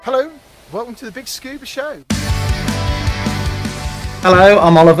Hello, welcome to the Big Scuba Show. Hello,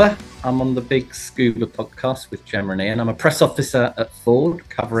 I'm Oliver. I'm on the Big Scuba podcast with Gemma and Ian. I'm a press officer at Ford,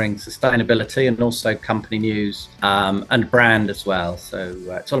 covering sustainability and also company news and brand as well. So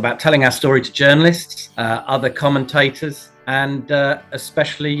it's all about telling our story to journalists, other commentators, and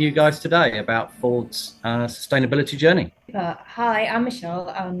especially you guys today about Ford's sustainability journey. Hi, I'm Michelle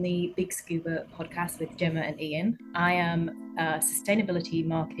on the Big Scuba podcast with Gemma and Ian. I am a sustainability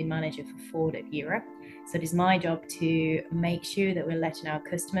marketing manager for Ford of Europe. So it is my job to make sure that we're letting our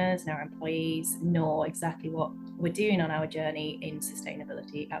customers and our employees know exactly what we're doing on our journey in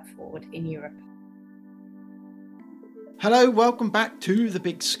sustainability at Ford in Europe. Hello, welcome back to the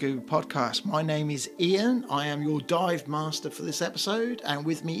Big Scuba podcast. My name is Ian. I am your dive master for this episode, and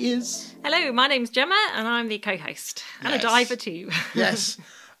with me is... Hello, my name's Gemma, and I'm the co-host and a diver too. Yes.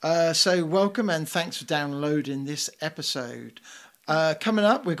 So welcome and thanks for downloading this episode. Coming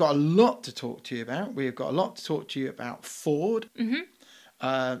up, we've got a lot to talk to you about. We've got a lot to talk to you about Ford.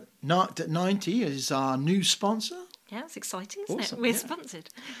 90 is our new sponsor. Yeah, it's exciting, isn't Awesome, it? We're yeah. sponsored.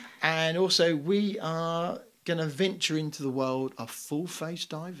 And also we are going to venture into the world of full face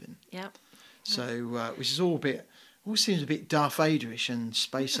diving. Yeah. So, which is all seems a bit Darth Vaderish and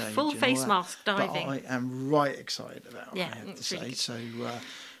space age. Full face mask diving. But I am right excited about it, I have to say. Really So,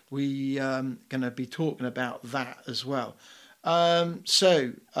 we going to be talking about that as well.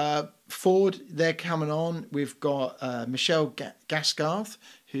 Ford, they're coming on. We've got Michelle Gaskarth,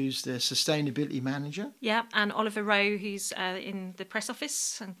 who's the sustainability manager. Yeah, and Oliver Rowe, who's in the press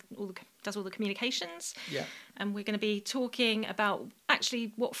office and does all the communications. Yeah. And we're going to be talking about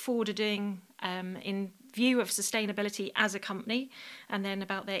actually what Ford are doing in view of sustainability as a company, and then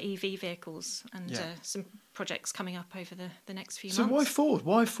about their EV vehicles and some projects coming up over the next few months. So why Ford?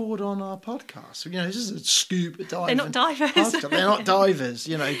 Why Ford on our podcast? You know, this is a scuba diving. They're not divers. Podcast. They're not divers,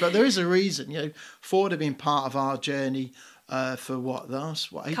 you know, but there is a reason. You know, Ford have been part of our journey for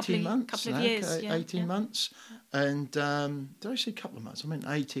 18 months? Couple of years, 18 months. And did I say a couple of months? I meant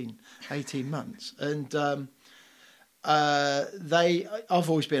 18 months. And I've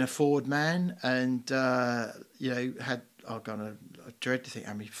always been a Ford man, and I dread to think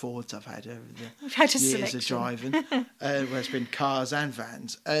how many Fords I've had over the years of driving. Where it's been cars and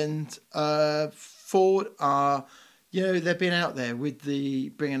vans, and Ford are, they've been out there with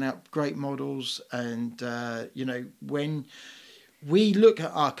bringing out great models, and when we look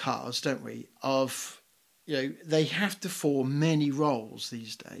at our cars, don't we? They have to form many roles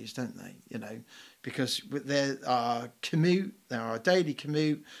these days, don't they? Because there are daily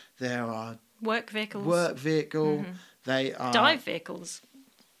commute, there are work vehicle. Mm-hmm. They are dive vehicles.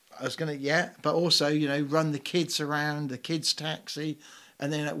 But also, run the kids around, the kids taxi,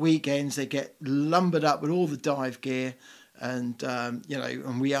 and then at weekends they get lumbered up with all the dive gear, and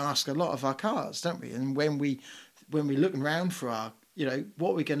and we ask a lot of our cars, don't we? And when we're looking around for our,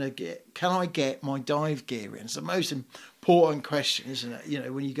 what we're going to get, can I get my dive gear in? It's the most important question, isn't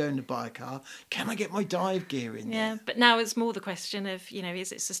it? When you're going to buy a car, can I get my dive gear in? Yeah, there? but now it's more the question of,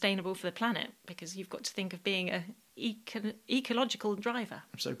 is it sustainable for the planet? Because you've got to think of being a ecological driver.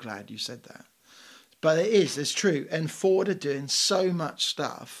 I'm so glad you said that. But it's true. And Ford are doing so much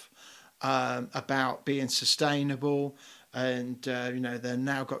stuff about being sustainable. And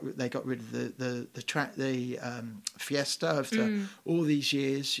they got rid of the Fiesta after all these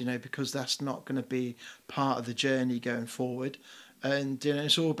years, because that's not going to be part of the journey going forward. And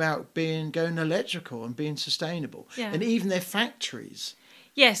it's all about going electrical and being sustainable. Yeah. And even their factories.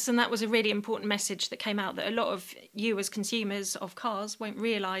 Yes, and that was a really important message that came out, that a lot of you as consumers of cars won't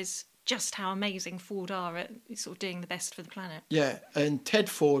realise just how amazing Ford are at sort of doing the best for the planet. Yeah, and Ted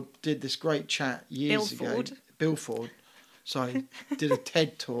Ford did this great chat years ago. Bill Ford. Sorry, did a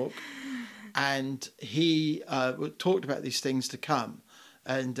TED talk, and he talked about these things to come.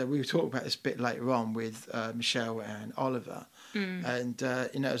 And we will talk about this a bit later on with Michelle and Oliver. And,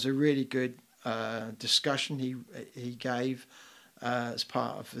 it was a really good discussion he gave as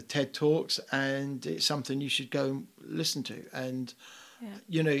part of the TED Talks, and it's something you should go and listen to. And,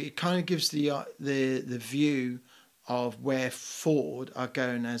 it kind of gives the view of where Ford are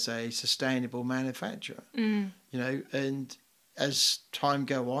going as a sustainable manufacturer. And as time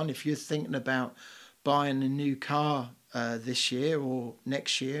go on, if you're thinking about buying a new car this year or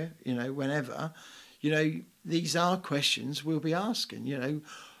next year, whenever, these are questions we'll be asking.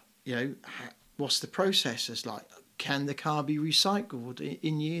 What's the processes like? Can the car be recycled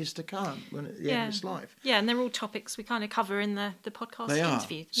in years to come at the end of its life? Yeah, and they're all topics we kind of cover in the podcast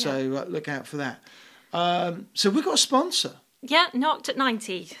interview. Yeah. So look out for that. So we've got a sponsor. Yeah, Narked at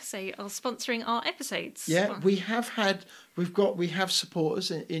 90. So are sponsoring our episodes. Yeah, we have supporters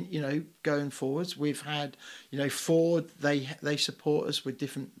in going forwards. We've had Ford. They support us with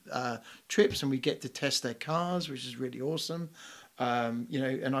different trips, and we get to test their cars, which is really awesome.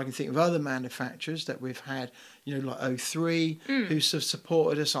 And I can think of other manufacturers that we've had, like O3, who have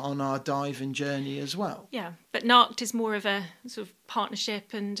supported us on our diving journey as well. Yeah, but Narked is more of a sort of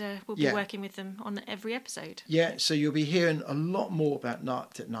partnership, and we'll be working with them on every episode. Yeah, so you'll be hearing a lot more about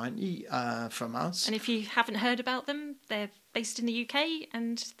Narked at 90 from us. And if you haven't heard about them, they're based in the UK,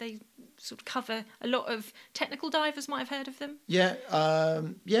 and they sort of cover a lot of technical divers might have heard of them. Yeah,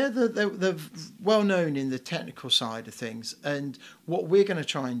 they're well known in the technical side of things, and what we're going to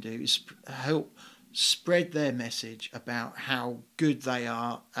try and do is help spread their message about how good they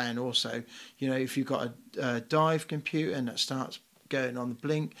are, and also, if you've got a dive computer and that starts going on the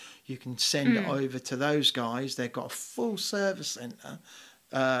blink, you can send it over to those guys. They've got a full service centre,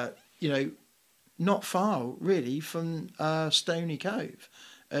 not far really from Stony Cove.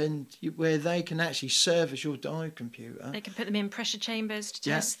 And where they can actually service your dive computer. They can put them in pressure chambers to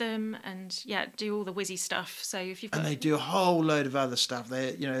test them, and do all the whizzy stuff. So if you've got... And they do a whole load of other stuff.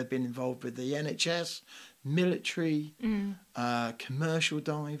 They've been involved with the NHS, military, commercial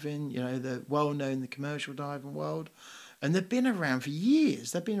diving. They're well known in the commercial diving world. And they've been around for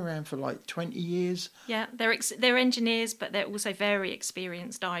years. They've been around for like 20 years. Yeah, they're engineers, but they're also very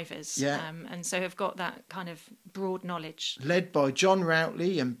experienced divers. Yeah. And so have got that kind of broad knowledge. Led by John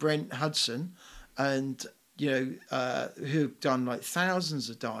Routley and Brent Hudson, and who've done like thousands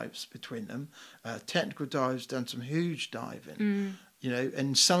of dives between them. Technical dives, done some huge diving.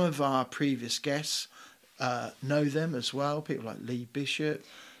 And some of our previous guests know them as well. People like Lee Bishop,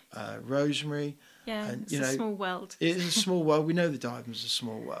 Rosemary. Yeah, and, it's a small world. It is a small world. We know the diving's a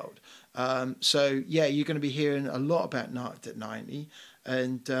small world. You're going to be hearing a lot about Narked at 90,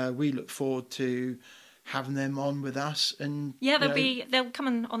 and we look forward to having them on with us. And they'll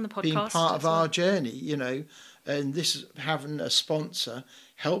come on the podcast, being part of our journey. And having a sponsor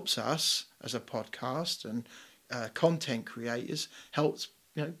helps us as a podcast, and content creators helps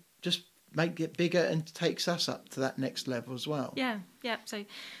just make it bigger and takes us up to that next level as well. Yeah. So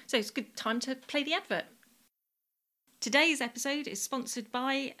it's a good time to play the advert. Today's episode is sponsored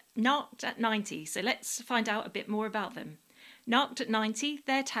by Narked at 90, so let's find out a bit more about them. Narked at 90,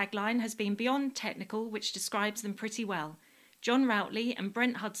 their tagline has been beyond technical, which describes them pretty well. John Routley and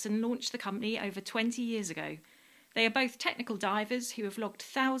Brent Hudson launched the company over 20 years ago. They are both technical divers who have logged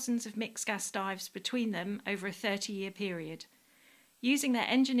thousands of mixed gas dives between them over a 30-year period. Using their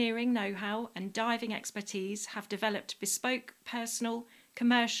engineering know-how and diving expertise, have developed bespoke, personal,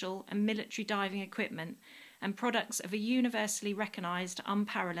 commercial and military diving equipment and products of a universally recognised,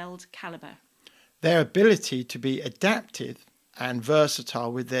 unparalleled calibre. Their ability to be adaptive and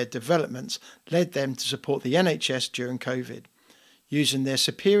versatile with their developments led them to support the NHS during COVID. Using their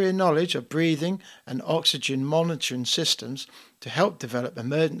superior knowledge of breathing and oxygen monitoring systems to help develop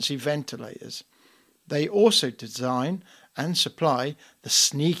emergency ventilators. They also design and supply the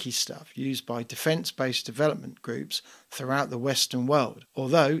sneaky stuff used by defence-based development groups throughout the Western world,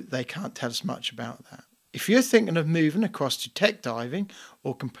 although they can't tell us much about that. If you're thinking of moving across to tech diving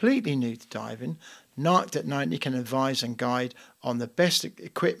or completely new to diving, Narked at 90 can advise and guide on the best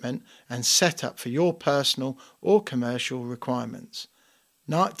equipment and setup for your personal or commercial requirements.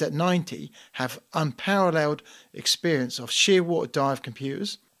 Narked at 90 have unparalleled experience of shearwater dive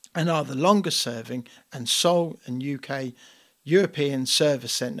computers and are the longest serving and sole and UK European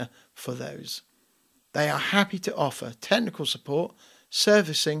service centre for those. They are happy to offer technical support,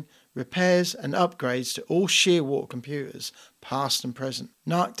 servicing, repairs and upgrades to all shearwater computers, past and present.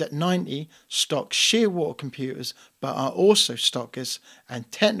 Narked at 90 stock shearwater computers, but are also stockers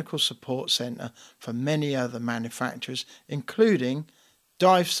and technical support centre for many other manufacturers, including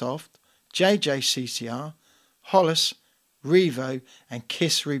Divesoft, JJCCR, Hollis, Revo and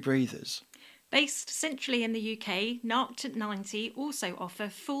Kiss rebreathers. Based centrally in the UK, Narked at 90 also offer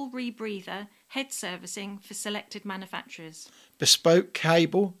full rebreather head servicing for selected manufacturers. Bespoke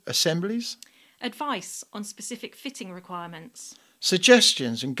cable assemblies. Advice on specific fitting requirements.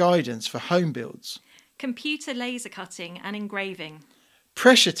 Suggestions and guidance for home builds. Computer laser cutting and engraving.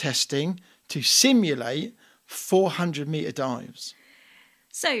 Pressure testing to simulate 400-metre dives.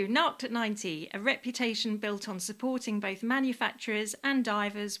 So, Narked at 90, a reputation built on supporting both manufacturers and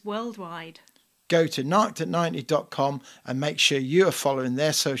divers worldwide. Go to narkedat90.com and make sure you are following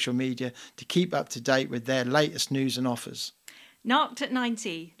their social media to keep up to date with their latest news and offers. Narked at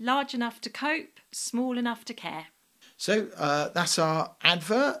 90, large enough to cope, small enough to care. So that's our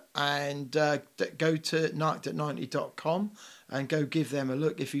advert, and go to narc.90.com and go give them a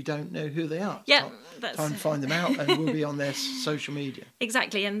look if you don't know who they are. Yeah, try and find them out, and we'll be on their social media.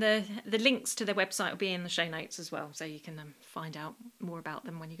 Exactly, and the links to their website will be in the show notes as well, so you can find out more about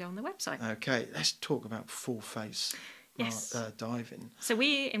them when you go on the website. Okay, let's talk about full face diving. So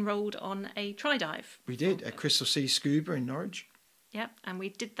we enrolled on a tri-dive. We did, at Crystal Sea Scuba in Norwich. Yeah, and we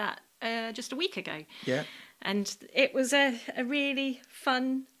did that just a week ago. Yeah. And it was a really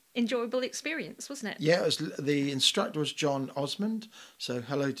fun, enjoyable experience, wasn't it? Yeah, the instructor was John Osmond, so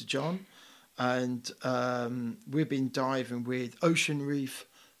hello to John. And we've been diving with Ocean Reef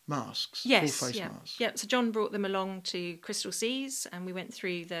masks, full face masks. Yeah, so John brought them along to Crystal Seas, and we went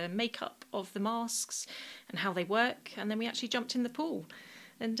through the makeup of the masks and how they work, and then we actually jumped in the pool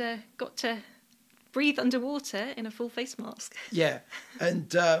and got to breathe underwater in a full face mask. Yeah,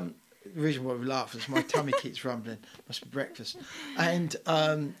 and the reason why we laugh is my tummy keeps rumbling. Must be breakfast. And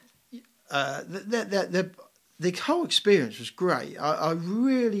the whole experience was great. I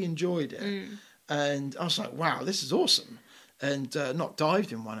really enjoyed it. And I was like, wow, this is awesome. And not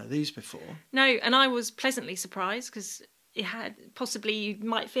dived in one of these before. No, and I was pleasantly surprised because it had possibly you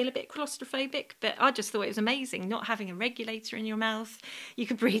might feel a bit claustrophobic, but I just thought it was amazing not having a regulator in your mouth. You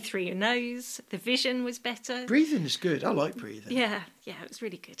could breathe through your nose. The vision was better. Breathing is good. I like breathing. Yeah, it was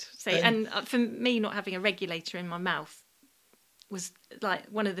really good. So, and for me, not having a regulator in my mouth was like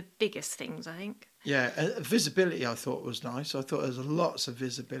one of the biggest things, I think. Yeah, visibility I thought was nice. I thought there was lots of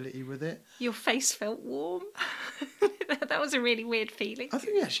visibility with it. Your face felt warm. That was a really weird feeling. I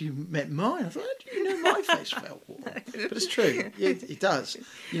think you actually met mine. I thought, how do you know my face felt warm? But it's true. It does.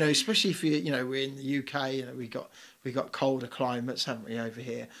 You know, especially if we're in the UK. You know, we got colder climates, haven't we, over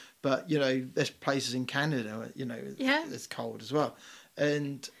here? But you know, there's places in Canada. You know, it's cold as well.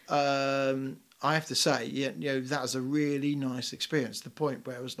 And I have to say, you know, that was a really nice experience. To the point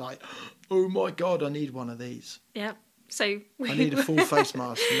where it was like, oh my God, I need one of these. Yeah. So I need a full face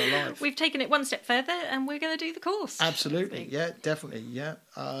mask in my life. We've taken it one step further, and we're going to do the course. Absolutely, yeah, definitely, yeah.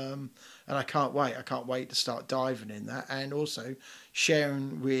 And I can't wait. I can't wait to start diving in that, and also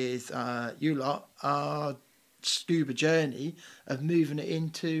sharing with you lot our scuba journey of moving it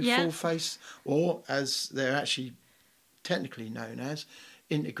into full face, or as they're actually technically known as,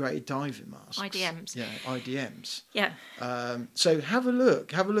 integrated diving masks. IDMs. Yeah, IDMs. Yeah. So have a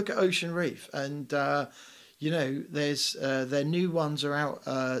look at Ocean Reef, and you know, there's their new ones are out,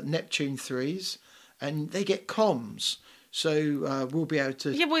 Neptune 3s, and they get comms. So we'll be able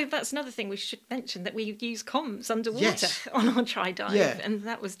to... Yeah, well, that's another thing we should mention, that we use comms underwater on our tri-dive, and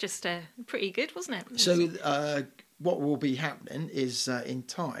that was just pretty good, wasn't it? So what will be happening is, in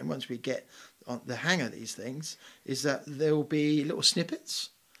time, once we get on the hang of these things, is that there will be little snippets.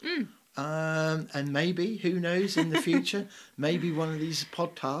 And maybe, who knows, in the future, maybe one of these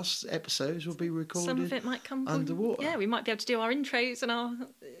podcast episodes will be recorded. Some of it might come underwater. Yeah, we might be able to do our intros and our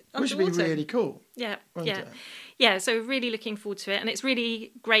underwater. Which would be really cool. Yeah. So really looking forward to it, and it's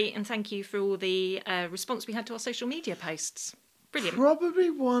really great. And thank you for all the response we had to our social media posts. Brilliant.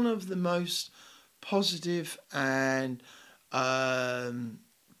 Probably one of the most positive and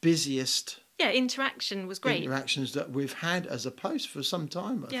busiest. Yeah, interaction was great. Interactions that we've had as a post for some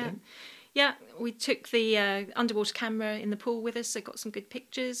time, I think. Yeah, we took the underwater camera in the pool with us, so got some good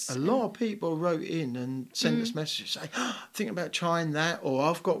pictures. A lot of people wrote in and sent us messages saying, thinking about trying that, or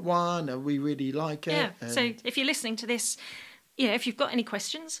I've got one, and we really like it. Yeah, so if you're listening to this, if you've got any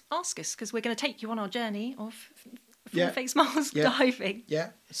questions, ask us, because we're going to take you on our journey of full face mask diving. Yeah,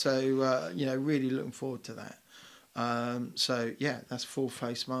 so, really looking forward to that. That's full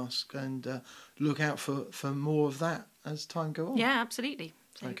face mask, and look out for more of that as time goes on. Yeah, absolutely.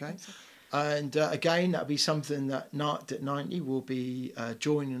 Okay. And again, that'll be something that Narc at 90 will be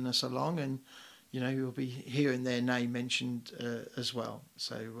joining us along, and you'll be hearing their name mentioned as well.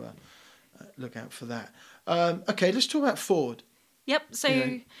 So look out for that. Okay, let's talk about Ford. Yep.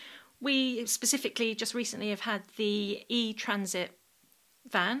 So we specifically just recently have had the e-transit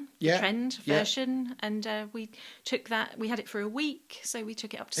van, the Trend version, and we took that. We had it for a week, so we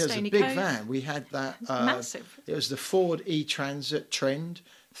took it up to Stony Cove. It was a big van. We had that massive. It was the Ford e-Transit Trend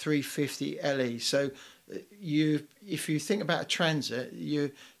 350 LE. So if you think about a Transit,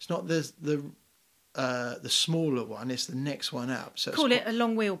 it's not the smaller one; it's the next one up. So call it a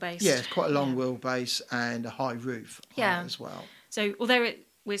long wheelbase. Yeah, it's quite a long wheelbase and a high roof as well. So although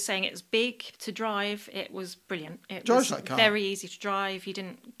we're saying it's big to drive, it was brilliant. It Drives was like a car. Very easy to drive. You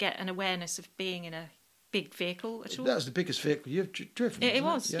didn't get an awareness of being in a big vehicle at all. That was the biggest vehicle you've driven. It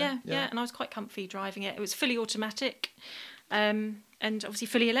was, yeah. And I was quite comfy driving it. It was fully automatic. and obviously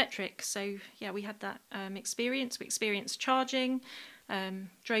fully electric. So yeah, we had that experience. We experienced charging,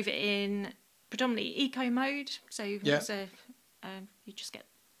 drove it in predominantly eco mode. So you just get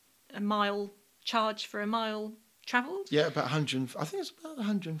a mile charge for a mile travelled. Yeah, about 100. I think it's about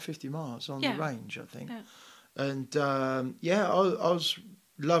 150 miles on the range. I think, and I was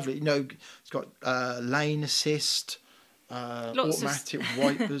lovely. You know, it's got lane assist, automatic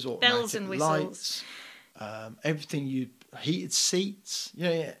wipers, bells automatic and lights, everything. Heated seats.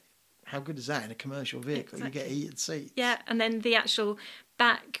 Yeah. How good is that in a commercial vehicle? Exactly. You get heated seats. Yeah, and then the actual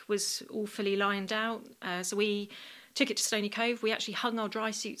back was all fully lined out. So we took it to Stony Cove. We actually hung our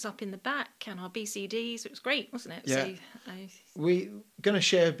dry suits up in the back and our BCDs. It was great, wasn't it? Yeah. So, we're going to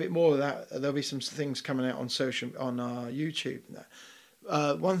share a bit more of that. There'll be some things coming out on our YouTube. And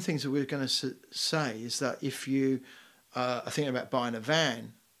that. One of the things that we're going to say is that if you are thinking about buying a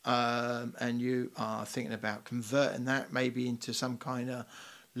van and you are thinking about converting that maybe into some kind of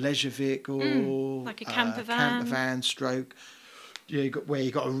leisure vehicle, like a camper van stroke, you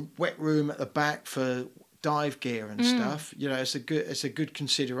got a wet room at the back for dive gear and stuff. You know, it's a good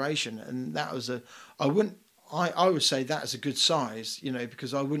consideration, and that was I would say that is a good size. You know,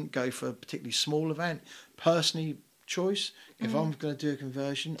 because I wouldn't go for a particularly smaller van personally. Choice if I'm going to do a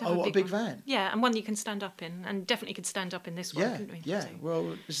conversion. A big van. Yeah, and one you can stand up in, and definitely could stand up in this one, couldn't we? Yeah.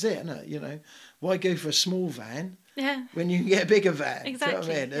 Well, it's it, isn't it? You know, why go for a small van? Yeah. When you can get a bigger van. Exactly.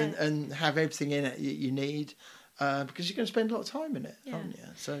 Do you know what I mean? And have everything in it you need, because you're going to spend a lot of time in it, aren't you?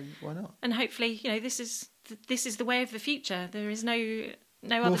 So why not? And hopefully, you know, this is the way of the future. There is no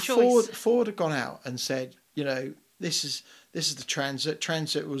other choice. Ford had gone out and said, you know, this is the Transit.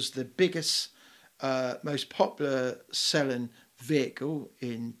 Transit was the biggest. Most popular selling vehicle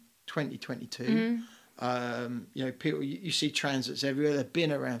in 2022. You know, people you see Transits everywhere. They've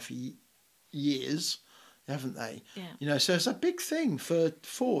been around for years, haven't they? Yeah. You know, so it's a big thing for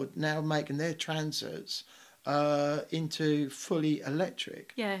Ford now making their Transits into fully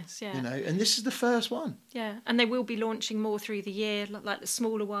electric. Yes, yeah. You know, and this is the first one. Yeah, and they will be launching more through the year, like the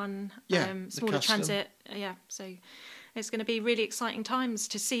smaller one. Smaller Transit. Yeah, so. It's going to be really exciting times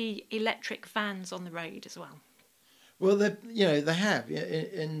to see electric vans on the road as well. Well, they have,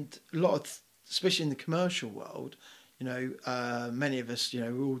 and a lot of, especially in the commercial world, you know, many of us, you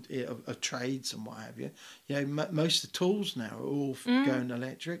know, we're all of trades and what have you. You know, most of the tools now are all going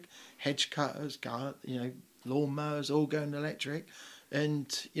electric. Hedge cutters, you know, lawnmowers, all going electric,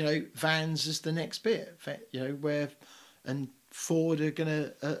 and you know, vans is the next bit. You know, and Ford are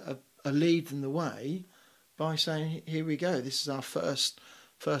going to lead them the way. By saying, here we go, this is our first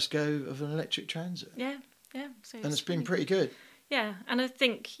go of an electric Transit. Yeah. So and it's been pretty good. Yeah, and I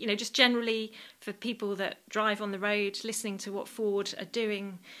think, you know, just generally for people that drive on the road, listening to what Ford are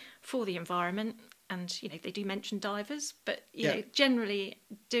doing for the environment, and, you know, they do mention divers, but, you know, generally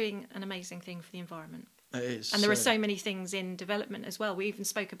doing an amazing thing for the environment. It is. And there are so many things in development as well. We even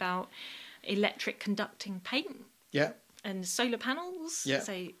spoke about electric conducting paint. Yeah. And solar panels. Yeah.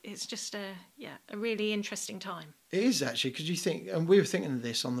 So it's just a really interesting time. It is actually, because you think, and we were thinking of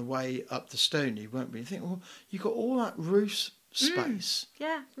this on the way up to Stony, weren't we? You think, well, you've got all that roof space.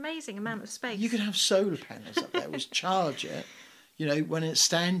 Yeah, amazing amount of space. You could have solar panels up there, which charge it, you know, when it's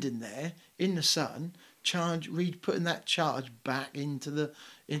standing there in the sun, putting that charge back into the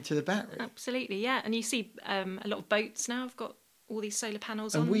battery. Absolutely, yeah. And you see a lot of boats now have got all these solar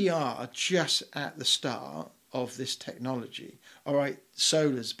panels on. And we are just at the start of this technology. All right,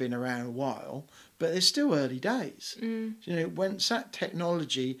 solar's been around a while, but it's still early days. You know, once that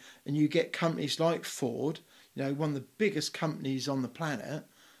technology, and you get companies like Ford, you know, one of the biggest companies on the planet,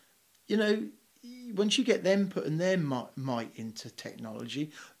 you know, once you get them putting their might into technology,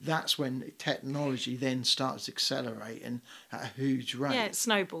 that's when technology then starts accelerating at a huge rate. Yeah, it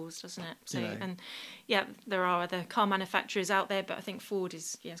snowballs, doesn't it? So, you know. and yeah, there are other car manufacturers out there, but I think Ford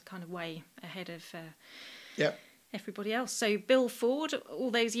is kind of way ahead of everybody else. So Bill Ford, all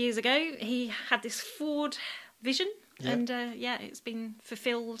those years ago, he had this Ford vision, and it's been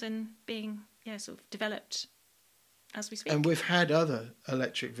fulfilled and being sort of developed as we speak. And we've had other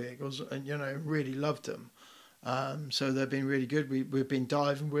electric vehicles, and you know, really loved them. So they've been really good. We've been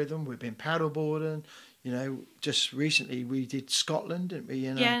diving with them. We've been paddleboarding. You know, just recently we did Scotland, didn't we?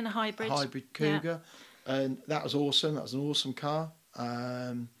 In a hybrid Cougar, and that was awesome. That was an awesome car.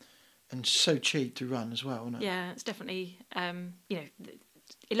 And so cheap to run as well, isn't it? Yeah, it's definitely,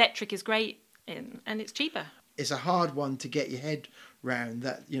 electric is great and it's cheaper. It's a hard one to get your head round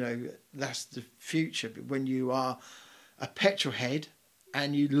that, you know, that's the future. But when you are a petrol head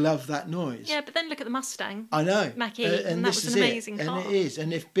and you love that noise. Yeah, but then look at the Mustang. I know. Mach-E, and that was an amazing car. And it is.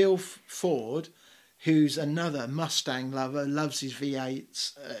 And if Bill Ford who's another Mustang lover, loves his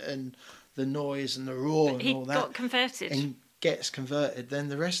V8s and the noise and the roar and all that. He got converted. And gets converted, then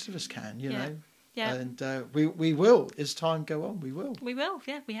the rest of us can, you know. Yeah. And we will, as time go on, we will. We will,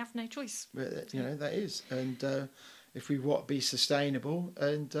 yeah. We have no choice. You know, that is. And if we want to be sustainable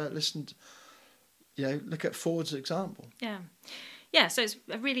and listen to, you know, look at Ford's example. Yeah. Yeah, so it's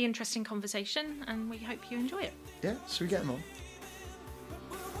a really interesting conversation and we hope you enjoy it. Yeah, so we get them on.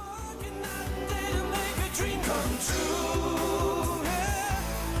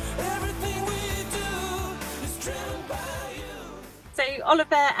 So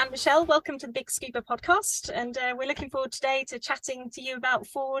Oliver and Michelle, welcome to the Big Scuba podcast, and we're looking forward today to chatting to you about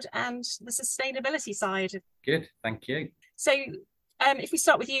Ford and the sustainability side. Good, thank you. So if we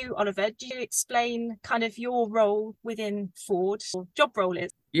start with you, Oliver, do you explain kind of your role within Ford, or job role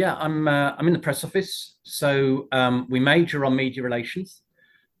is? Yeah, I'm in the press office, so we major on media relations,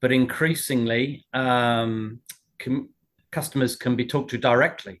 but increasingly customers can be talked to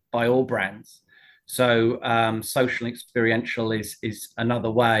directly by all brands. So social and experiential is another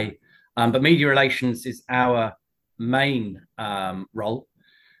way, but media relations is our main role,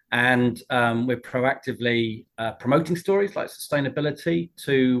 and we're proactively promoting stories like sustainability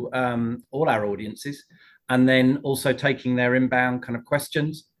to all our audiences, and then also taking their inbound kind of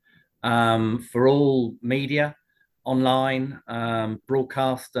questions for all media, online,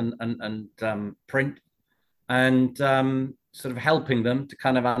 broadcast and print, and sort of helping them to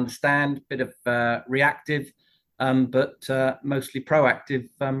kind of understand a bit of reactive, but mostly proactive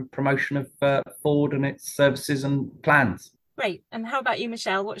promotion of Ford and its services and plans. Great. And how about you,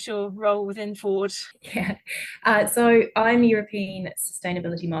 Michelle? What's your role within Ford? Yeah, so I'm European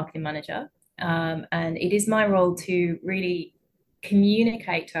Sustainability Marketing Manager, and it is my role to really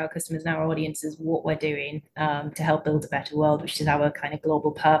communicate to our customers and our audiences what we're doing to help build a better world, which is our kind of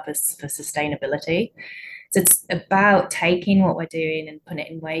global purpose for sustainability. So it's about taking what we're doing and putting it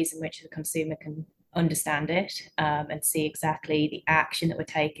in ways in which the consumer can understand it and see exactly the action that we're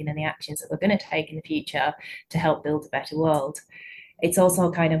taking and the actions that we're going to take in the future to help build a better world. It's also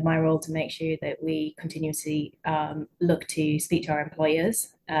kind of my role to make sure that we continuously look to speak to our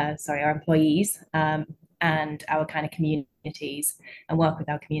employees and our kind of communities and work with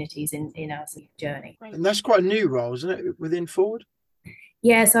our communities in our journey. And that's quite a new role, isn't it, within Ford?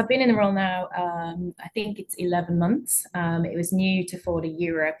 Yeah, so I've been in the role now, I think it's 11 months. It was new to Ford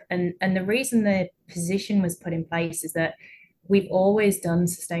Europe. And the reason the position was put in place is that we've always done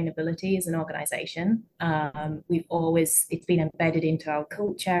sustainability as an organization. It's been embedded into our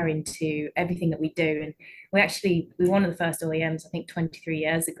culture, into everything that we do. And we're one of the first OEMs, I think 23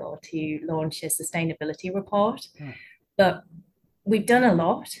 years ago, to launch a sustainability report. But we've done a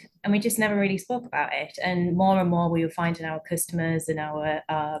lot and we just never really spoke about it. And more we were finding our customers and our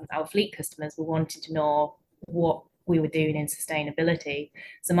fleet customers were wanting to know what we were doing in sustainability.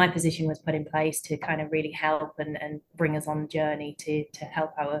 So my position was put in place to kind of really help and bring us on the journey to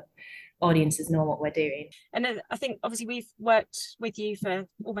help our audiences know what we're doing. And I think obviously we've worked with you for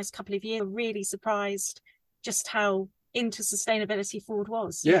almost a couple of years. We're really surprised just how into sustainability Ford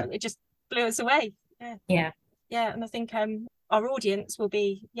was. Yeah. It just blew us away. Yeah. And I think our audience will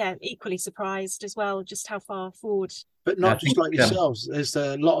be equally surprised as well, just how far Ford. But not just like yourselves. There's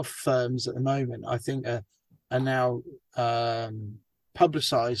a lot of firms at the moment, I think, are now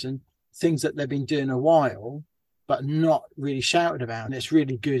publicising things that they've been doing a while, but not really shouted about. And it's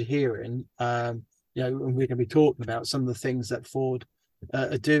really good hearing, and we're going to be talking about some of the things that Ford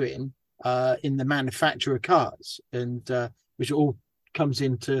are doing in the manufacture of cars, and which all comes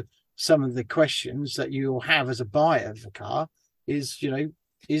into some of the questions that you'll have as a buyer of a car is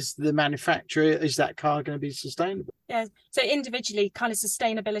the manufacturer, is that car going to be sustainable? Yeah. So individually, kind of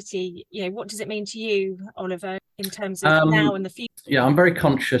sustainability, what does it mean to you, Oliver, in terms of now and the future? Yeah, I'm very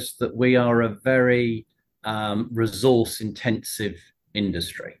conscious that we are a very resource intensive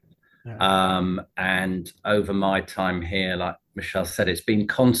industry. Yeah. And over my time here, like Michelle said, it's been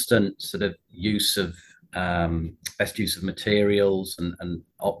constant sort of use of best use of materials and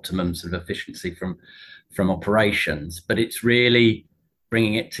optimum sort of efficiency from operations, but it's really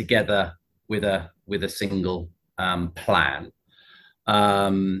bringing it together with a single plan. I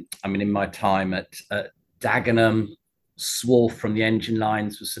mean, in my time at Dagenham, swarf from the engine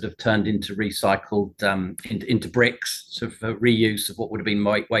lines was sort of turned into recycled into bricks, sort of reuse of what would have been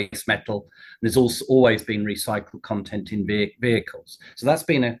waste metal. And there's also always been recycled content in vehicles, so that's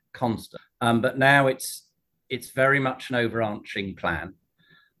been a constant. But now it's very much an overarching plan,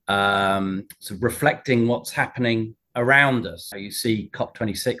 so reflecting what's happening around us. So you see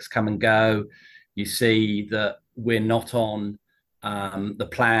COP26 come and go. You see that we're not on the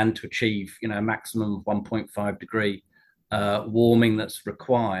plan to achieve, a maximum of 1.5 degree warming that's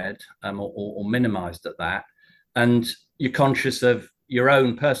required, or minimized at that. And you're conscious of your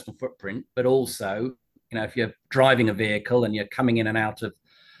own personal footprint, but also, if you're driving a vehicle and you're coming in and out of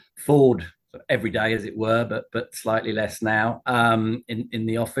Ford every day, as it were, but slightly less now, in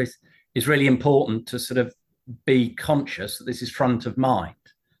the office, it's really important to sort of be conscious that this is front of mind,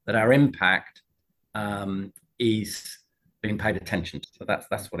 that our impact is being paid attention to. So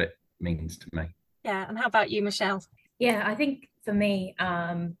that's what it means to me. Yeah. And how about you, Michelle? Yeah, I think for me,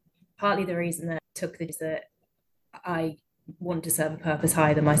 partly the reason that I took this is that I want to serve a purpose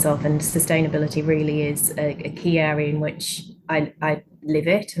higher than myself, and sustainability really is a key area in which I live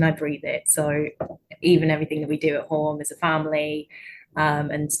it and I breathe it. So even everything that we do at home as a family,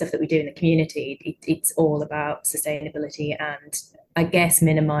 and stuff that we do in the community, it's all about sustainability, and I guess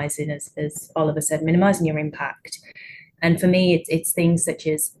minimizing, as Oliver said, minimizing your impact. And for me, it's things such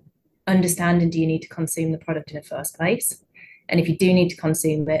as understanding, do you need to consume the product in the first place? And if you do need to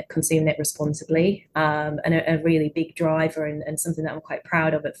consume it responsibly. And a really big driver and something that I'm quite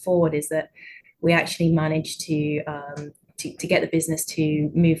proud of at Ford is that we actually managed to get the business to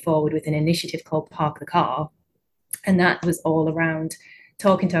move forward with an initiative called Park the Car. And that was all around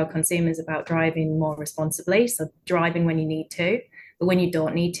talking to our consumers about driving more responsibly. So driving when you need to, but when you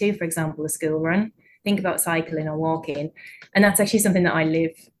don't need to, for example, a school run, think about cycling or walking. And that's actually something that I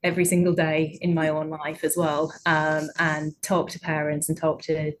live every single day in my own life as well, and talk to parents and talk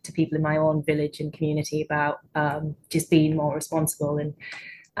to people in my own village and community about just being more responsible. And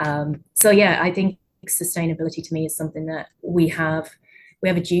so, yeah, I think sustainability to me is something that we have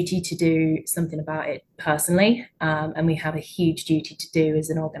a duty to do something about it personally, and we have a huge duty to do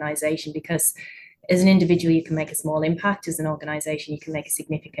as an organisation, because as an individual, you can make a small impact. As an organisation, you can make a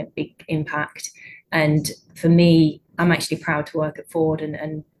significant big impact. And for me, I'm actually proud to work at Ford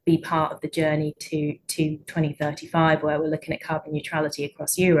and be part of the journey to 2035, where we're looking at carbon neutrality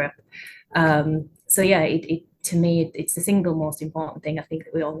across Europe. So yeah, to me, it's the single most important thing I think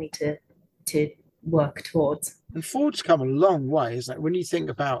that we all need to work towards. And Ford's come a long way, isn't it? When you think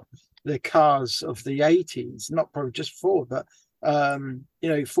about the cars of the 80s, not probably just Ford, but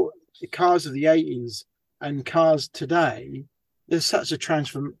for the cars of the 80s and cars today, there's such a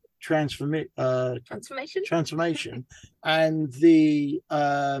transformation, and the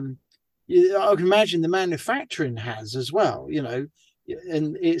I can imagine the manufacturing has as well, and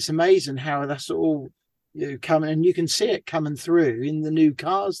it's amazing how that's all coming, and you can see it coming through in the new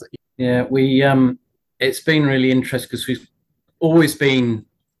cars that we it's been really interesting because we've always been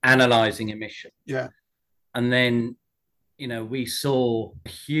analyzing emissions, and then we saw a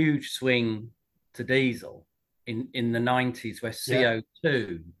huge swing to diesel in the 90s, where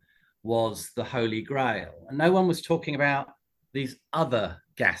CO2 was the holy grail, and no one was talking about these other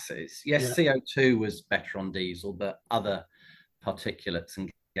gases. Yes, CO2 was better on diesel, but other particulates and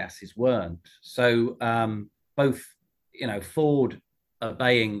gases weren't. So both, Ford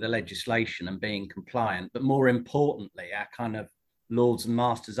obeying the legislation and being compliant, but more importantly, our kind of lords and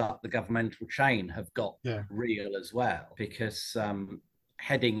masters up the governmental chain have got real as well, because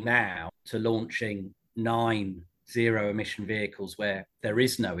heading now to launching 9 zero emission vehicles where there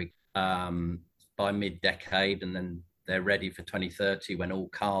is no by mid-decade, and then they're ready for 2030 when all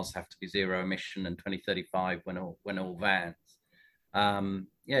cars have to be zero emission, and 2035 when all vans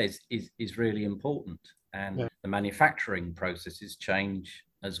is really important, and the manufacturing processes change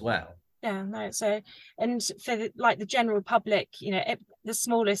as well. So, and for the general public, the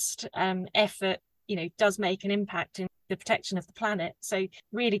smallest effort does make an impact in the protection of the planet. So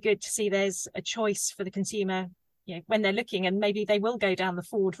really good to see there's a choice for the consumer, when they're looking, and maybe they will go down the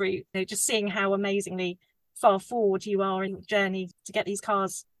Ford route. Just seeing how amazingly far forward you are in the journey to get these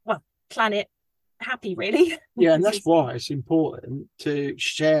cars, planet happy, really. And that's why it's important to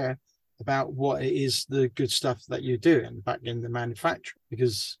share about what it is, the good stuff that you're doing back in the manufacturing,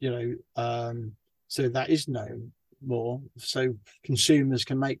 because so that is known more, so consumers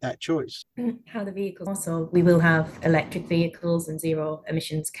can make that choice. How the vehicles, also we will have electric vehicles and zero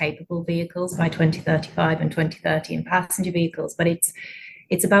emissions capable vehicles by 2035 and 2030 in passenger vehicles, but it's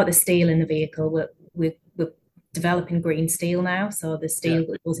about the steel in the vehicle. We're developing green steel now, so the steel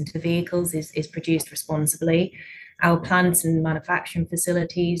that goes into the vehicles is produced responsibly. Our plants and manufacturing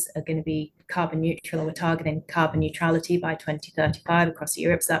facilities are going to be carbon neutral, or we're targeting carbon neutrality by 2035 across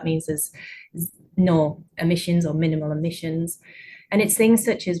Europe. So that means there's no emissions or minimal emissions. And it's things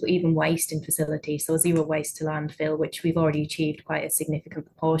such as even waste in facilities, so zero waste to landfill, which we've already achieved quite a significant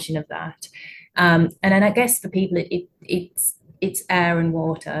proportion of that. And then I guess for people, it's it's air and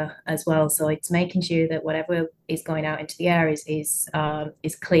water as well. So it's making sure that whatever is going out into the air is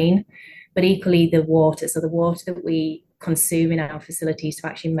clean, but equally the water. So the water that we consume in our facilities to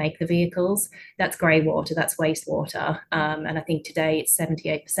actually make the vehicles, that's grey water, that's wastewater. And I think today it's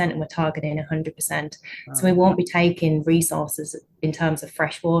 78% and we're targeting 100%. So we won't be taking resources in terms of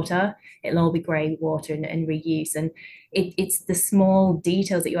fresh water. It'll all be grey water and reuse. And it's the small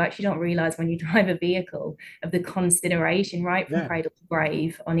details that you actually don't realise when you drive a vehicle of the consideration right from cradle to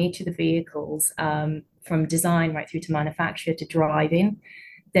grave on each of the vehicles, from design right through to manufacture to driving,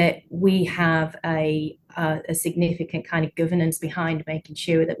 that we have a significant kind of governance behind making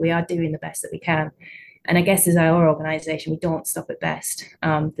sure that we are doing the best that we can. And I guess as our organisation, we don't stop at best.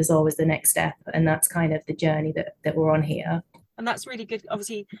 There's always the next step, and that's kind of the journey that we're on here. And that's really good.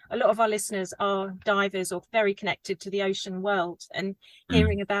 Obviously, a lot of our listeners are divers or very connected to the ocean world, and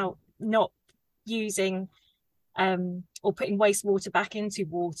hearing about not using or putting wastewater back into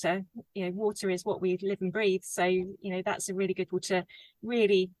water. Water is what we live and breathe. So, that's a really good one to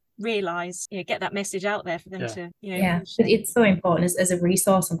really realise, get that message out there for them to, but it's so important as a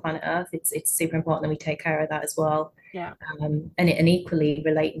resource on planet Earth. It's super important that we take care of that as well. And equally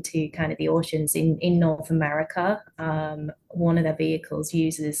relating to kind of the oceans in North America, one of their vehicles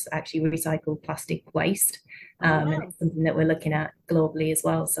uses actually recycled plastic waste, and it's something that we're looking at globally as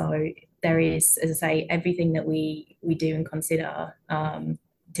well. So there is, as I say, everything that we do and consider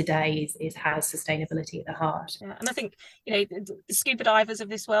today has sustainability at the heart. And I think the scuba divers of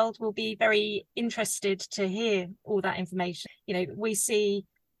this world will be very interested to hear all that information. We see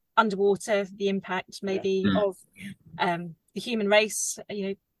underwater the impact maybe of the human race,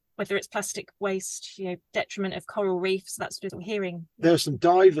 whether it's plastic waste, detriment of coral reefs. That's what we're hearing. There are some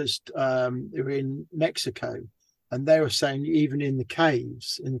divers who are in Mexico, and they were saying even in the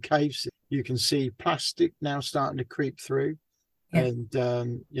caves, you can see plastic now starting to creep through. And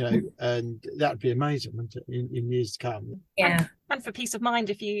and that'd be amazing, wouldn't it, in years to come. And for peace of mind,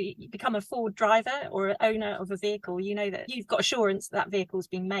 if you become a Ford driver or an owner of a vehicle, you know that you've got assurance that vehicle's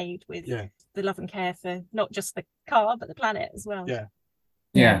been made with the love and care for not just the car but the planet as well.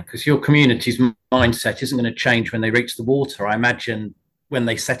 Because your community's mindset isn't going to change when they reach the water. I imagine when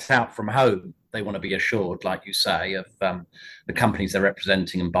they set out from home, they want to be assured, like you say, of the companies they're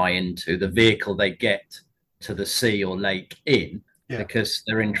representing and buy into, the vehicle they get to the sea or lake in, because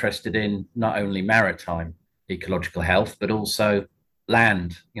they're interested in not only maritime ecological health but also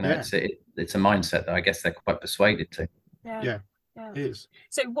land. It's a mindset that I guess they're quite persuaded to. It is.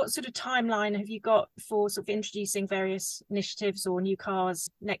 So what sort of timeline have you got for sort of introducing various initiatives or new cars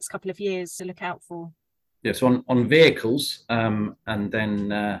next couple of years to look out for? So on vehicles, and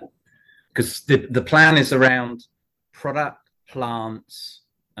then because the plan is around product, plants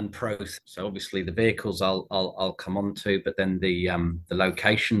and process. So obviously the vehicles I'll come on to, but then the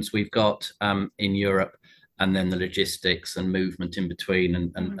locations we've got in Europe, and then the logistics and movement in between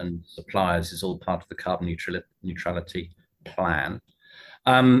and suppliers is all part of the carbon neutrality plan.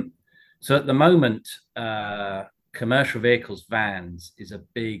 So at the moment, commercial vehicles, vans, is a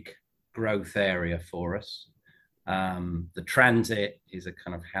big growth area for us. The Transit is a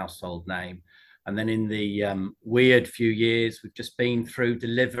kind of household name. And then in the weird few years, we've just been through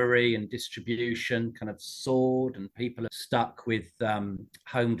delivery and distribution kind of soared, and people are stuck with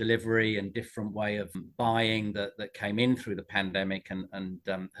home delivery and different way of buying that came in through the pandemic and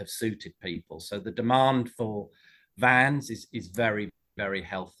have suited people. So the demand for vans is very, very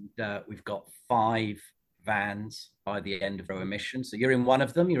healthy. We've got 5 vans by the end of our emission. So you're in one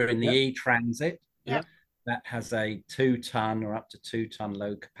of them, you're in the E-Transit. That has a 2-ton or up to 2-ton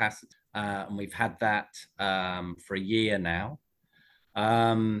load capacity. And we've had that for a year now.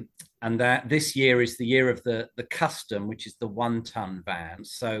 And that this year is the year of the Custom, which is the 1-ton van.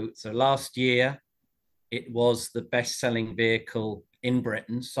 So last year, it was the best-selling vehicle in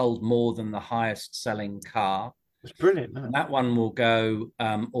Britain, sold more than the highest-selling car. It's brilliant, man. And that one will go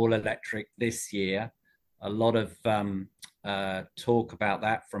all electric this year. A lot of talk about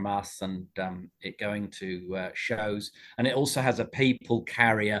that from us, and it going to shows. And it also has a people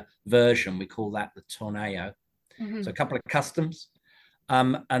carrier version. We call that the Tornado. So a couple of Customs.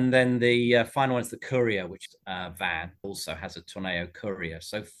 And then the final one is the Courier, which van also has a Tornado Courier.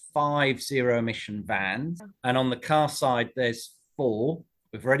 So 5 zero-emission vans. And on the car side, there's 4.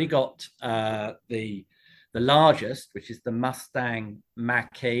 We've already got the largest, which is the Mustang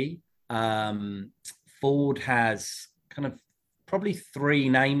Mach-E. Ford has kind of probably 3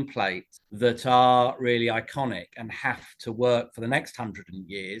 nameplates that are really iconic and have to work for the next 100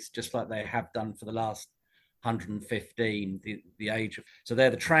 years, just like they have done for the last 115, the age of. So they're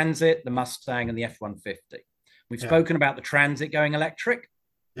the Transit, the Mustang, and the F-150. We've spoken about the Transit going electric.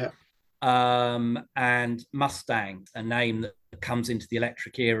 Yeah. And Mustang, a name that comes into the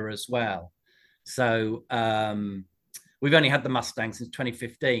electric era as well. So we've only had the Mustang since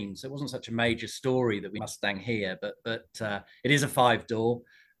 2015, so it wasn't such a major story that we Mustang here, but it is a 5-door,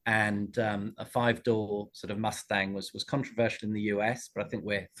 and a 5-door sort of Mustang was controversial in the US, but I think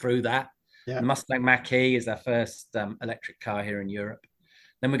we're through that. Yeah. The Mustang Mach-E is our first electric car here in Europe.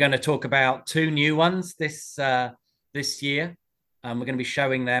 Then we're going to talk about 2 new ones this year. We're going to be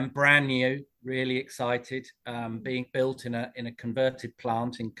showing them, brand new, really excited, being built in a converted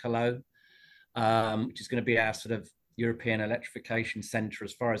plant in Cologne, which is going to be our sort of European electrification centre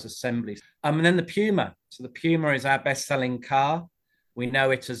as far as assemblies. And then the Puma. So the Puma is our best-selling car. We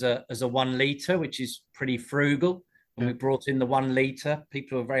know it as a 1 litre, which is pretty frugal. When we brought in the 1 litre,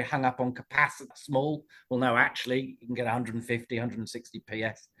 people were very hung up on capacity, small. Well, no, actually, you can get 150, 160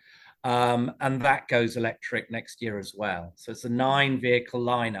 PS. And that goes electric next year as well. So it's a 9-vehicle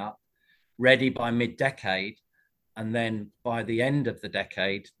lineup ready by mid-decade. And then by the end of the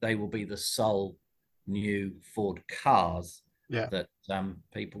decade, they will be the sole new Ford cars that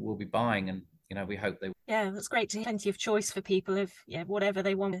people will be buying. And, you know, we hope they will. Yeah, that's great to have plenty of choice for people of whatever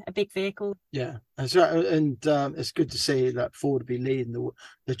they want, a big vehicle. Yeah, that's right. And it's good to see that Ford will be leading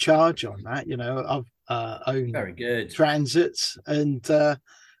the charge on that. You know, I've owned very good Transits and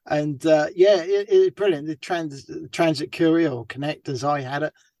it's brilliant. The Transit Courier or Connectors, I had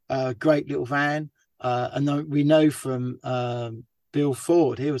it, great little van. And we know from Bill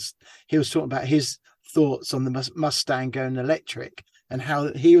Ford, he was talking about his thoughts on the Mustang going electric and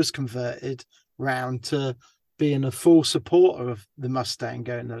how he was converted round to being a full supporter of the Mustang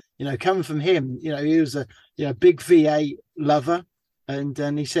going. You know, coming from him, you know, he was a big V8 lover,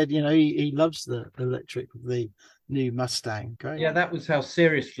 and he said, you know, he loves the electric of the new Mustang. Great. Yeah, that was how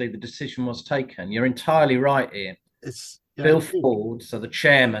seriously the decision was taken. You're entirely right, Ian. It's Bill Ford, so the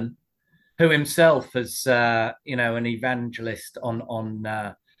chairman, who himself is, an evangelist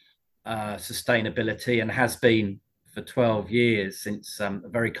on sustainability and has been for 12 years since a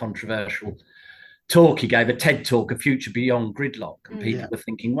very controversial talk he gave, a TED talk, A Future Beyond Gridlock. And people were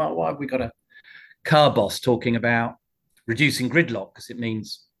thinking, well, why have we got a car boss talking about reducing gridlock? Because it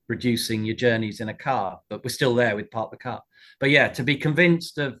means reducing your journeys in a car, but we're still there with Park the Car. But yeah, to be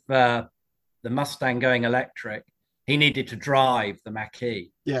convinced of the Mustang going electric, he needed to drive the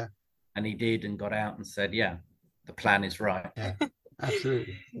Mach-E. Yeah. And he did, and got out and said, yeah, the plan is right. Yeah,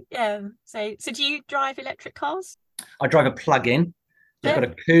 absolutely. Yeah. So do you drive electric cars? I drive a plug-in. I've got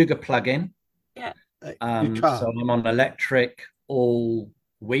a Cougar plug-in. Yeah. So I'm on electric all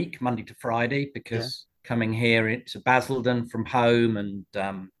week, Monday to Friday, because coming here to Basildon from home and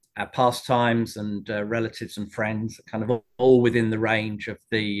our pastimes and relatives and friends are kind of all within the range of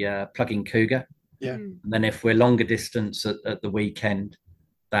the plug-in Cougar. Yeah. And then if we're longer distance at the weekend,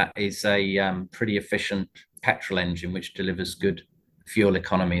 that is a pretty efficient petrol engine, which delivers good fuel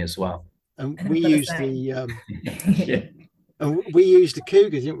economy as well. And we used we used the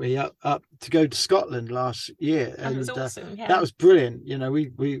Cougar, didn't we, up to go to Scotland last year, and was awesome. That was brilliant. You know, we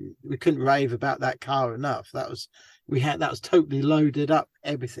couldn't rave about that car enough. That was totally loaded up,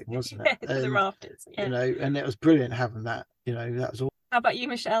 everything, wasn't it? And, the rafters. Yeah. You know, and it was brilliant having that. You know, that was all. How about you,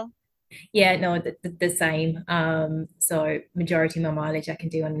 Michelle? Yeah, no, the same. So majority of my mileage I can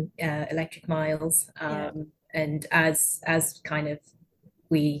do on electric miles. And as kind of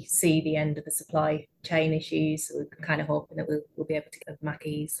we see the end of the supply chain issues, we're kind of hoping that we'll be able to get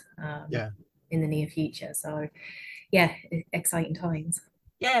Mach-E's in the near future. So yeah, exciting times.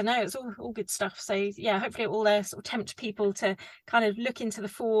 Yeah, no, it's all good stuff. So yeah, hopefully it will sort of tempt people to kind of look into the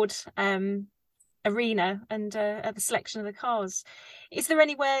Ford arena and at the selection of the cars. Is there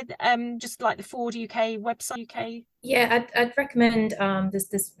anywhere just like the Ford UK website? Yeah, I'd recommend there's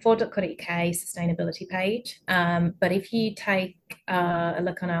this Ford.co.uk sustainability page, but if you take a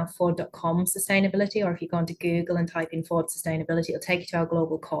look on our Ford.com sustainability, or if you go onto Google and type in Ford sustainability, it'll take you to our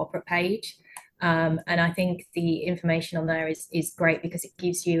global corporate page, and I think the information on there is great because it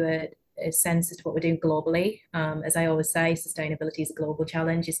gives you a sense as to what we're doing globally. As I always say, sustainability is a global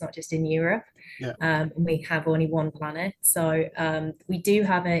challenge. It's not just in Europe. Yeah. We have only one planet. So we do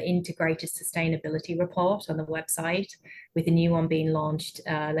have an integrated sustainability report on the website, with a new one being launched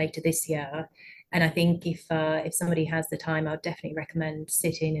later this year. And I think if somebody has the time, I would definitely recommend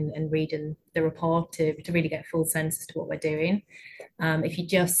sitting and reading the report to really get a full sense as to what we're doing. If you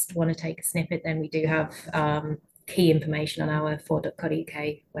just want to take a snippet, then we do have key information on our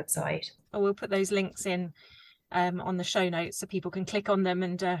Ford.co.uk website. We'll put those links in on the show notes, so people can click on them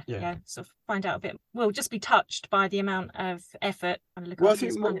and sort of find out a bit. We'll just be touched by the amount of effort. Well,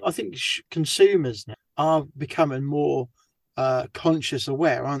 I think consumers now are becoming more conscious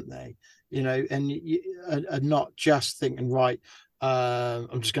aware, aren't they? You know, and are not just thinking, right,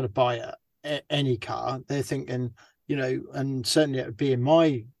 I'm just going to buy any car. They're thinking, you know, and certainly it would be in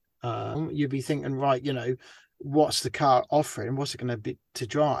my, you'd be thinking, right, you know, what's the car offering? What's it going to be to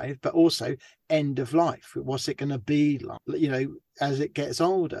drive? But also end of life. What's it going to be like, you know, as it gets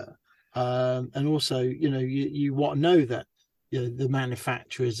older? And also, you know, you want to know that, you know, the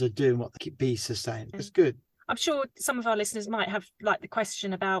manufacturers are doing what they keep be sustainable. It's good. I'm sure some of our listeners might have like the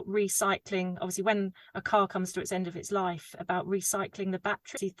question about recycling. Obviously, when a car comes to its end of its life, about recycling the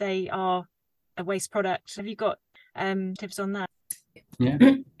batteries, they are a waste product. Have you got tips on that?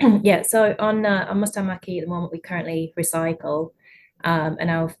 Yeah. So on Mustang Mach-E at the moment, we currently recycle,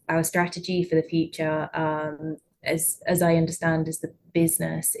 and our strategy for the future, as I understand, as the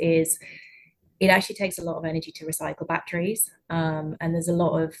business is, it actually takes a lot of energy to recycle batteries, and there's a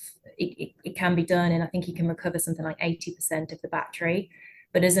lot of it can be done, and I think you can recover something like 80% of the battery.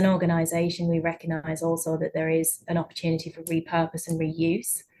 But as an organization, we recognize also that there is an opportunity for repurpose and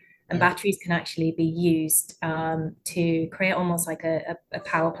reuse. And batteries can actually be used to create almost like a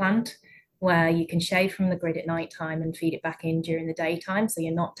power plant, where you can shave from the grid at night time and feed it back in during the daytime. So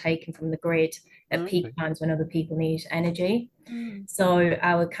you're not taking from the grid at peak times when other people need energy. So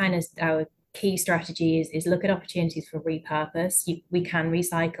our key strategy is look at opportunities for repurpose. We can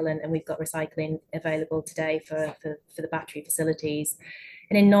recycle, and we've got recycling available today for the battery facilities.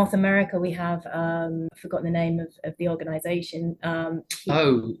 And in North America, we have, I've forgotten the name of the organisation,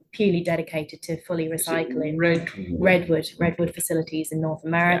 purely dedicated to fully recycling. Redwood facilities in North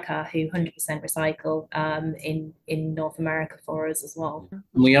America, who 100% recycle in North America for us as well.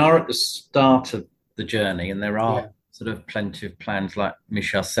 We are at the start of the journey, and there are sort of plenty of plans, like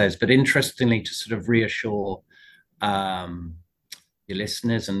Michelle says. But interestingly, to sort of reassure your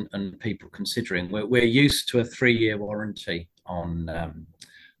listeners and people considering, we're used to a 3-year warranty on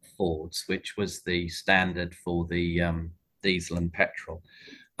Fords, which was the standard for the diesel and petrol.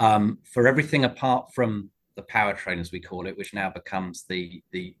 For everything apart from the powertrain, as we call it, which now becomes the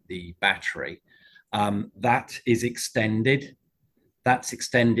battery, that is extended. That's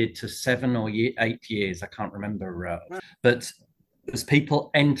extended to 7 or 8 years. I can't remember. But as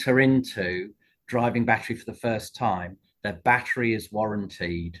people enter into driving battery for the first time, their battery is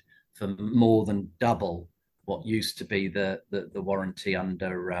warranted for more than double what used to be the warranty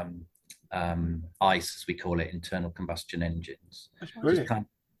under ICE, as we call it, internal combustion engines. Just kind of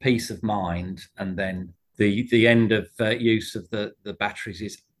peace of mind. And then the end of use of the batteries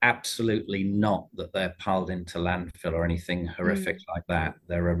is absolutely not that they're piled into landfill or anything horrific like that.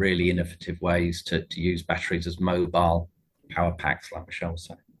 There are really innovative ways to use batteries as mobile power packs, like Michelle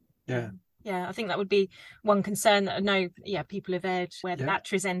said. Yeah, I think that would be one concern that I know, people have aired, where the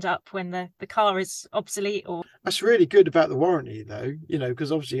batteries end up when the car is obsolete. Or that's really good about the warranty, though, you know,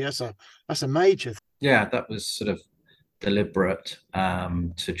 because obviously that's a major thing. Yeah, that was sort of deliberate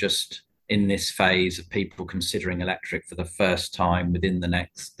to just, in this phase of people considering electric for the first time within the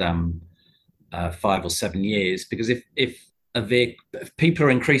next 5 or 7 years, because if people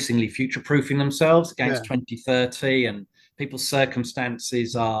are increasingly future-proofing themselves against 2030, and people's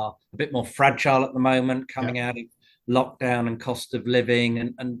circumstances are a bit more fragile at the moment, coming out of lockdown and cost of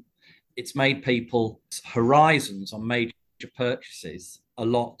living, and it's made people's horizons on major purchases a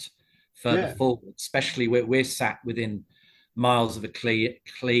lot further forward, especially where we're sat within miles of a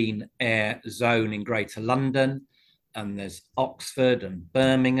clean air zone in Greater London, and there's Oxford and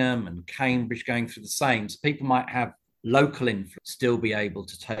Birmingham and Cambridge going through the same. So people might have local influence, still be able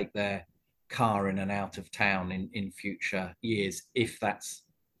to take their car in and out of town in future years, if that's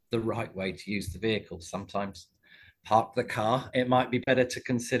the right way to use the vehicle. Sometimes park the car, it might be better to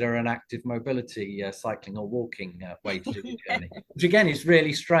consider an active mobility, cycling or walking way to do the journey, which again is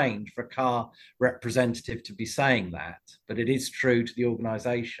really strange for a car representative to be saying that, but it is true to the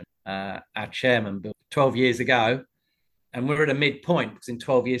organisation. Our chairman built 12 years ago, and we're at a midpoint, because in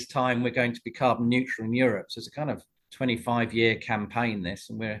 12 years time we're going to be carbon neutral in Europe. So it's a kind of 25-year campaign, this,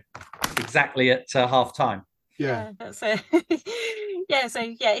 and we're exactly at half time. That's it. So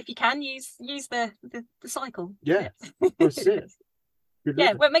if you can use the cycle. That's it.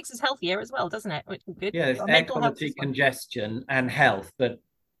 Well, it makes us healthier as well, doesn't it? Which is good. It's air quality, congestion and health, but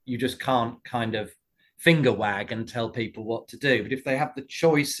you just can't kind of finger wag and tell people what to do. But if they have the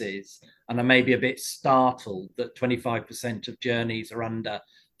choices and are maybe a bit startled that 25% of journeys are under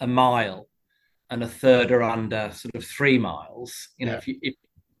a mile and a third are under sort of 3 miles, you know, if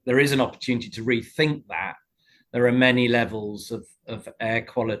there is an opportunity to rethink that, there are many levels of air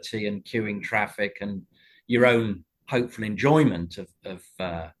quality and queuing traffic and your own hopeful enjoyment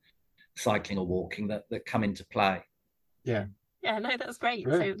of cycling or walking that come into play. Yeah, no, that's great.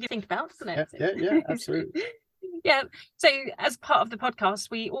 Really? So you think about, doesn't it? Yeah, absolutely. Yeah. So as part of the podcast,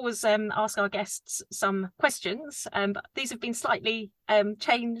 we always ask our guests some questions, but these have been slightly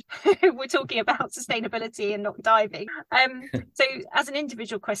changed. We're talking about sustainability and not diving. So as an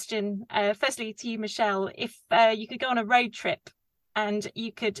individual question, firstly to you, Michelle, if you could go on a road trip and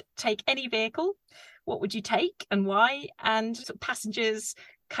you could take any vehicle, what would you take and why? And sort of passengers,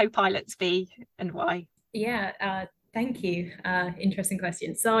 co-pilots be and why? Yeah, thank you. Interesting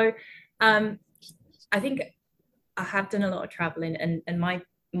question. So I think I have done a lot of traveling, and my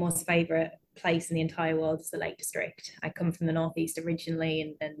most favorite place in the entire world is the Lake District. I come from the Northeast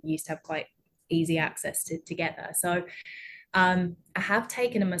originally and used to have quite easy access to get there. So I have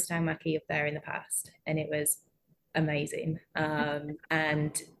taken a Mustang Mach-E up there in the past, and it was amazing.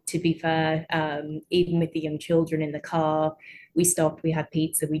 And to be fair, even with the young children in the car, we stopped, we had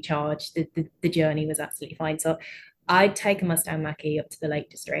pizza, we charged, the journey was absolutely fine. So I'd take a Mustang Mach-E up to the Lake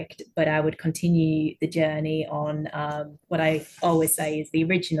District, but I would continue the journey on what I always say is the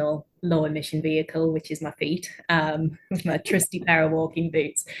original low emission vehicle, which is my feet, with my trusty pair of walking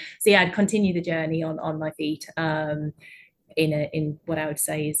boots. So yeah, I'd continue the journey on my feet in what I would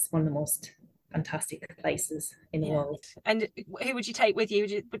say is one of the most fantastic places in the world. And who would you take with you?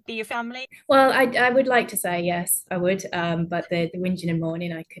 Would it be your family? Well, I would like to say yes, I would, but the whinging and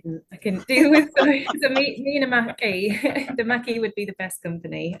moaning I couldn't deal with. So me and a Mach-E, the Mach-E would be the best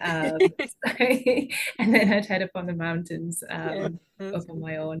company. And then I'd head up on the mountains up on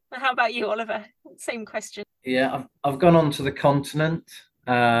my own. How about you, Oliver? Same question. Yeah, I've gone on to the continent.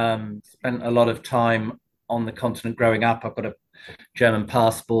 Spent a lot of time on the continent growing up. I've got a German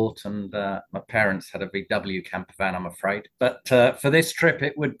passport, and my parents had a VW camper van, I'm afraid. But for this trip,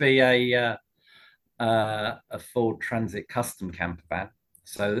 it would be a Ford Transit Custom camper van.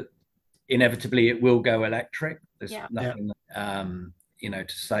 So inevitably, it will go electric. There's nothing, to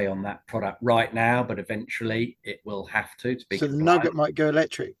say on that product right now, but eventually it will have to be. So the Nugget might go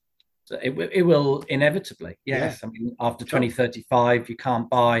electric. So it will inevitably, yes. Yeah. I mean, after 2035, you can't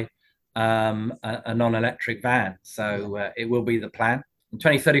buy a non-electric van, so it will be the plan. In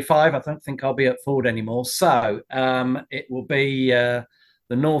 2035 I don't think I'll be at Ford anymore, so it will be the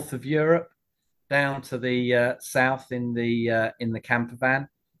north of Europe down to the south in the camper van.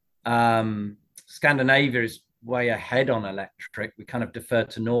 Scandinavia is way ahead on electric. We kind of defer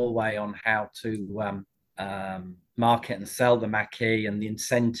to Norway on how to market and sell the Mach-E and the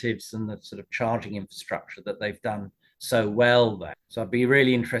incentives and the sort of charging infrastructure that they've done so well there. So I'd be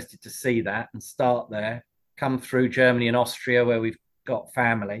really interested to see that and start there, come through Germany and Austria where we've got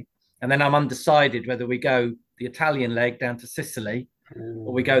family. And then I'm undecided whether we go the Italian leg down to Sicily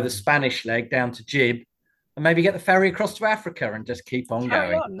or we go the Spanish leg down to Gib and maybe get the ferry across to Africa and just keep on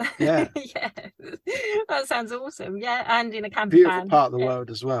going. Yeah. Yeah. That sounds awesome. Yeah. And in a camper beautiful van. Part of the world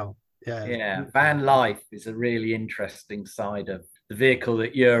as well. Yeah. Yeah. Van life is a really interesting side of the vehicle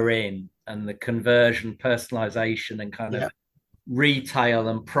that you're in, and the conversion, personalization, and kind of retail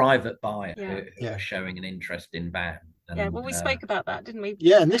and private buyer who are showing an interest in van. And, well, we spoke about that, didn't we?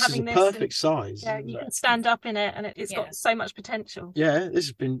 Yeah, and this is a perfect size. Yeah, you can stand up in it, and it's got so much potential. Yeah, this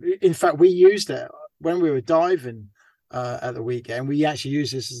has been. In fact, we used it when we were diving at the weekend. We actually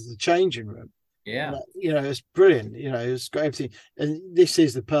used this as the changing room. Yeah, it's brilliant. It's got everything, and this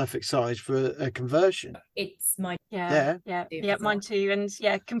is the perfect size for a conversion. It's my mine too,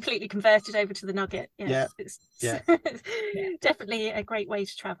 and completely converted over to the Nugget. It's definitely a great way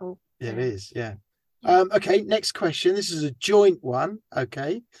to travel. Yeah, it is. Yeah. Okay, next question. This is a joint one.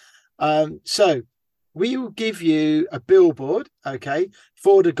 Okay, so we will give you a billboard. Okay,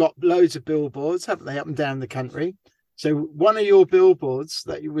 Ford have got loads of billboards, haven't they, up and down the country? So one of your billboards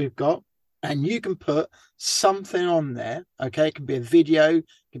that we've got. And you can put something on there, okay? It can be a video, it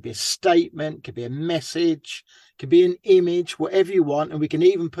can be a statement, it can be a message, it can be an image, whatever you want. And we can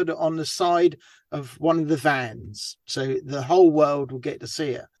even put it on the side of one of the vans, so the whole world will get to see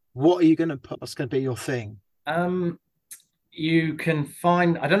it. What are you going to put? What's going to be your thing? You can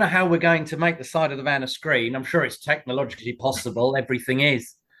find, I don't know how we're going to make the side of the van a screen. I'm sure it's technologically possible. Everything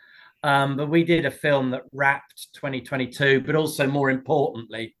is. But we did a film that wrapped 2022, but also more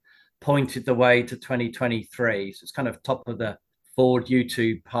importantly, pointed the way to 2023. So it's kind of top of the Ford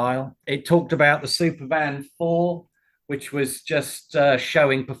YouTube pile. It talked about the Supervan 4, which was just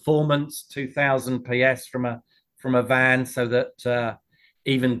showing performance, 2000 PS from a van, so that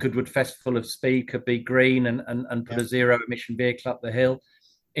even Goodwood Festival of Speed could be green and put a zero emission vehicle up the hill.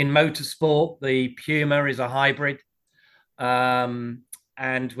 In motorsport, the Puma is a hybrid,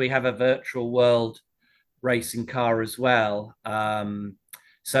 and we have a virtual world racing car as well.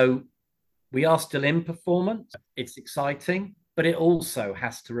 So we are still in performance. It's exciting, but it also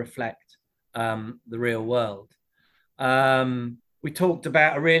has to reflect the real world. We talked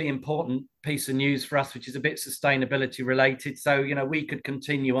about a really important piece of news for us, which is a bit sustainability related. So, we could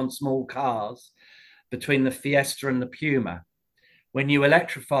continue on small cars between the Fiesta and the Puma. When you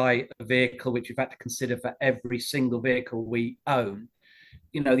electrify a vehicle, which we've had to consider for every single vehicle we own,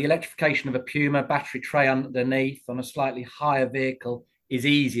 the electrification of a Puma battery tray underneath on a slightly higher vehicle is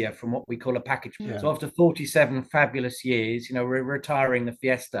easier from what we call a package. Yeah. So after 47 fabulous years, we're retiring the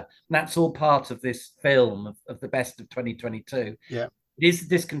Fiesta. And that's all part of this film of the best of 2022. Yeah. It is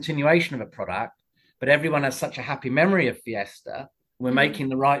the discontinuation of a product, but everyone has such a happy memory of Fiesta. We're making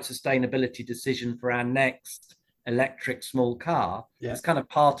the right sustainability decision for our next electric small car. Yeah. It's kind of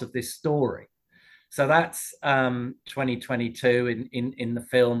part of this story. So that's 2022 in the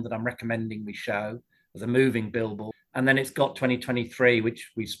film that I'm recommending we show as a moving billboard. And then it's got 2023,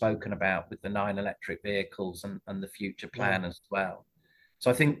 which we've spoken about with the 9 electric vehicles and the future plan as well.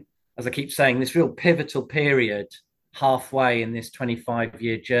 So I think, as I keep saying, this real pivotal period halfway in this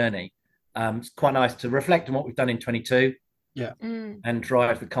 25-year journey, it's quite nice to reflect on what we've done in 22 and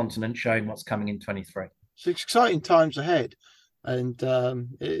drive the continent showing what's coming in 23. So it's exciting times ahead. And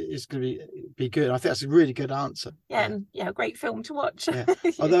it's going to be good. I think that's a really good answer. Yeah, great film to watch. Yeah.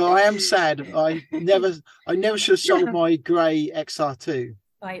 Although I am sad, I never should have sold my grey XR2.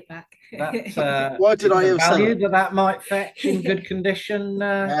 Buy it back. Why did I ever sell it? That might fetch in good condition.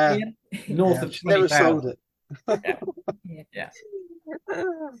 North of 20,000. Never sold it.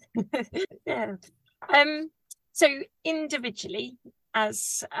 Yeah. So individually,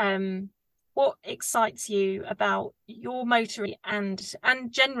 as what excites you about your motor and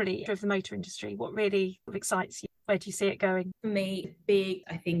generally of the motor industry? What really excites you? Where do you see it going? For me, big,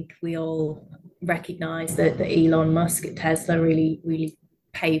 I think we all recognise that Elon Musk at Tesla really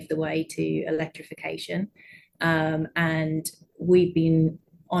paved the way to electrification. And we've been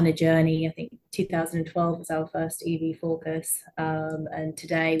on a journey. I think 2012 was our first EV focus. And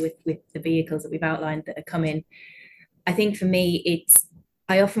today with the vehicles that we've outlined that are coming, I think for me,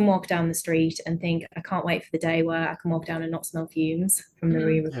 I often walk down the street and think, I can't wait for the day where I can walk down and not smell fumes from the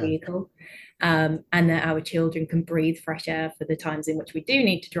rear of the vehicle, and that our children can breathe fresh air for the times in which we do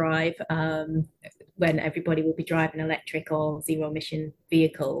need to drive, when everybody will be driving electric or zero emission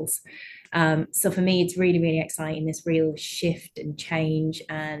vehicles. So for me, it's really exciting, this real shift and change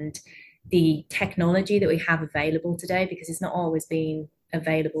and the technology that we have available today, because it's not always been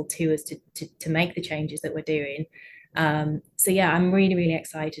available to us to make the changes that we're doing. So yeah, I'm really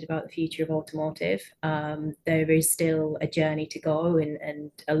excited about the future of automotive. There is still a journey to go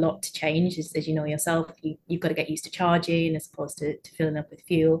and a lot to change, as you know yourself. You've got to get used to charging as opposed to filling up with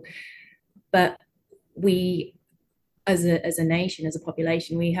fuel. But we, as a nation, as a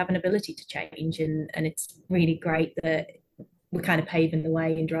population, we have an ability to change, and it's really great that we're kind of paving the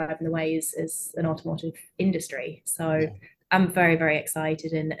way and driving the way as an automotive industry. So I'm very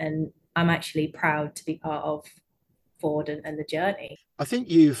excited, and I'm actually proud to be part of Ford and the journey. I think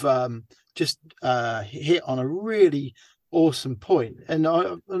you've just hit on a really awesome point, and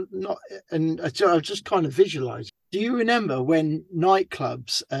I just kind of visualized. Do you remember when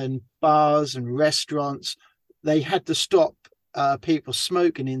nightclubs and bars and restaurants, they had to stop people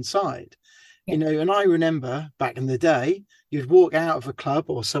smoking inside? Yeah. And I remember back in the day, you'd walk out of a club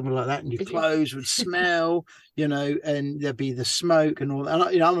or something like that, and your clothes would smell, and there'd be the smoke and all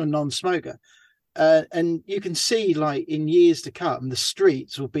that. And I'm a non-smoker. And you can see, like, in years to come, the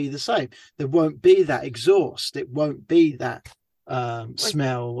streets will be the same. There won't be that exhaust. It won't be that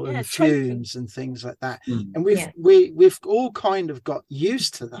smell and fumes and things like that. And we've all kind of got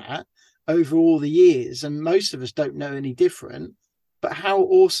used to that over all the years, and most of us don't know any different. But how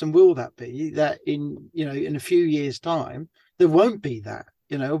awesome will that be? That in a few years' time, there won't be that.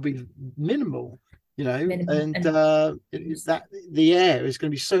 It'll be minimal. And that the air is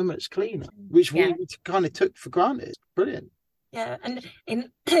going to be so much cleaner, which we kind of took for granted. Brilliant. Yeah, and in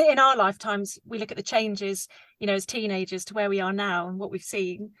our lifetimes, we look at the changes, as teenagers to where we are now and what we've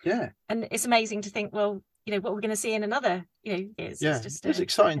seen. Yeah, and it's amazing to think, well, what we're going to see in another, years. Yeah, it's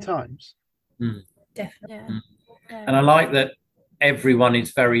exciting times. Definitely. Yeah. And I like that everyone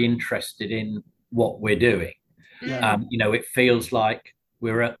is very interested in what we're doing. Yeah. It feels like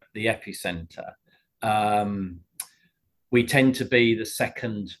we're at the epicenter. We tend to be the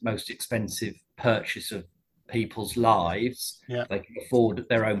second most expensive purchase of people's lives. Yeah. They can afford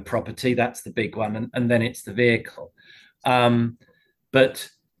their own property. That's the big one. And then it's the vehicle. But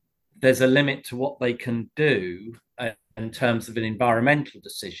there's a limit to what they can do in terms of an environmental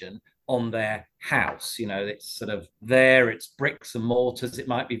decision on their house. You know, it's sort of there, it's bricks and mortars, it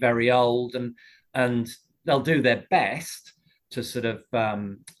might be very old, and they'll do their best to sort of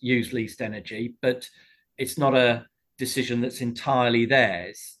use least energy, but it's not a decision that's entirely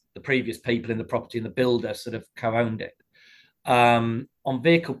theirs. The previous people in the property and the builder sort of co-owned it. On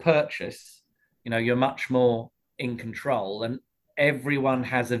vehicle purchase, you know, you're much more in control, and everyone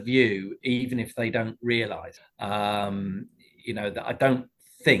has a view, even if they don't realize. You know, that I don't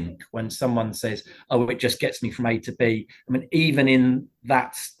think when someone says, oh, it just gets me from A to B. I mean, even in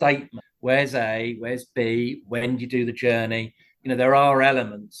that statement, where's A, where's B, when do you do the journey? You know, there are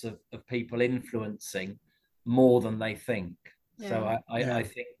elements of people influencing more than they think. Yeah. So I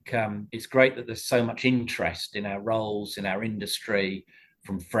think it's great that there's so much interest in our roles, in our industry,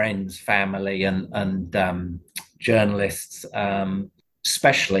 from friends, family, and journalists,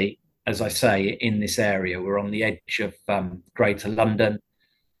 especially, as I say, in this area. We're on the edge of Greater London,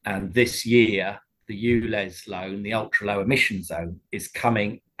 and this year the ULEZ loan, the ultra low emission zone, is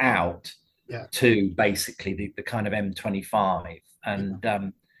coming out to basically the kind of M25,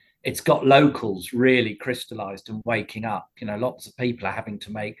 and it's got locals really crystallized and waking up. You know, lots of people are having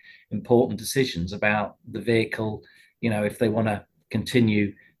to make important decisions about the vehicle, you know, if they want to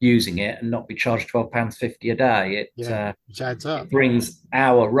continue using it and not be charged £12.50 a day. It adds up. It brings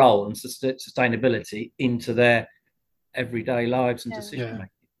our role and sustainability into their everyday lives and decision making.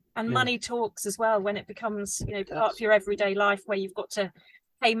 And money talks as well when it becomes, you know, part of your everyday life, where you've got to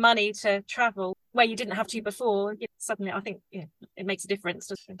pay money to travel where you didn't have to before. Suddenly, I think it makes a difference.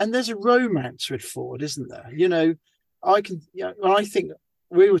 And there's a romance with Ford, isn't there? You know, I think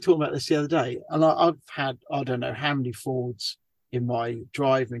we were talking about this the other day, and I've had, I don't know how many Fords in my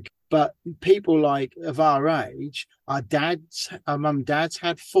driving, but people like of our age, our mum and dads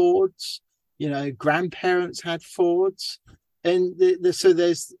had Fords, you know, grandparents had Fords, and so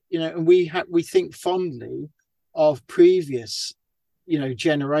there's, you know, and we think fondly of previous, you know,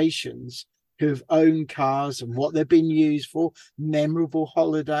 generations who have owned cars and what they've been used for, memorable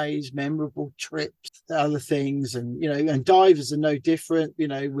holidays, memorable trips, other things. And, you know, and divers are no different. You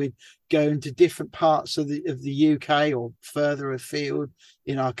know, we'd go into different parts of the UK or further afield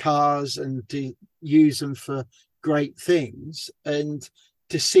in our cars and to use them for great things. And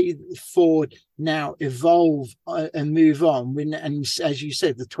to see Ford now evolve and move on, and as you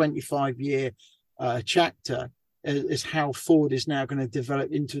said, the 25-year chapter is how Ford is now going to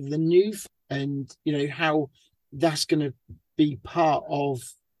develop into the new, and you know how that's going to be part of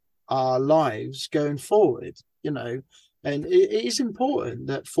our lives going forward. You know, and it is important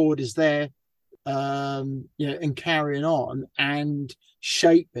that Ford is there, you know, and carrying on and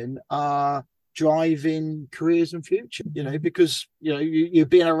shaping our driving careers and future. You know, because you know you've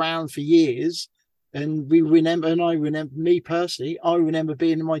been around for years. And I remember me personally, I remember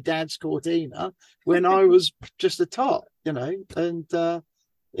being in my dad's Cortina when I was just a tot, you know, and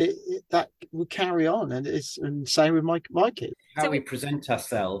that will carry on, and same with my kids. How we present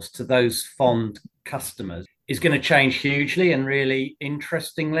ourselves to those fond customers is going to change hugely, and really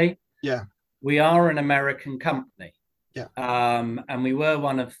interestingly. Yeah. We are an American company. Yeah. And we were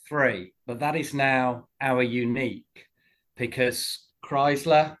one of three, but that is now our unique, because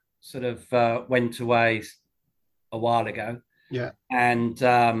Chrysler sort of went away a while ago. Yeah. And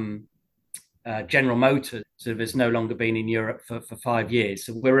General Motors sort of has no longer been in Europe for 5 years.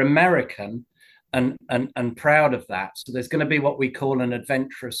 So we're American and proud of that. So there's going to be what we call an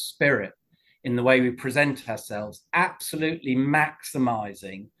adventurous spirit in the way we present ourselves, absolutely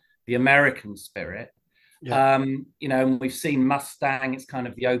maximizing the American spirit. Yeah. You know, and we've seen Mustang, it's kind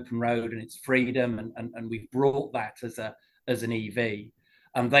of the open road and it's freedom, and we've brought that as an EV.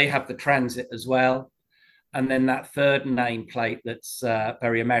 They have the Transit as well. And then that third nameplate that's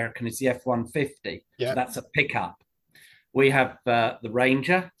very American is the F-150. Yeah. So that's a pickup. We have the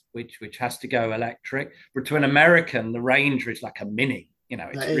Ranger, which has to go electric. But to an American, the Ranger is like a mini. You know,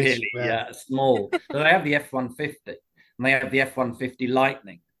 it's really small. So they have the F-150, and they have the F-150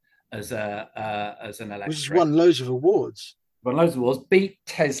 Lightning as an electric. Which has won loads of awards. Well, loads of awards. Beat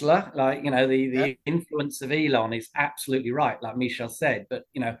Tesla. Like, you know, the influence of Elon is absolutely right, like Michel said. But,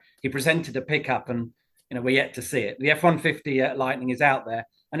 you know, he presented a pickup and, you know, we're yet to see it. The F-150 Lightning is out there.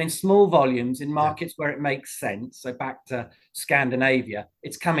 And in small volumes, in markets where it makes sense, so back to Scandinavia,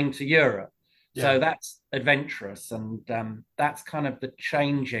 it's coming to Europe. Yeah. So that's adventurous. And that's kind of the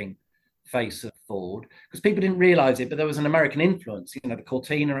changing face of Ford, because people didn't realize it, but there was an American influence. You know, the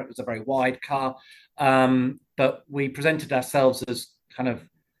Cortina, it was a very wide car. But we presented ourselves as kind of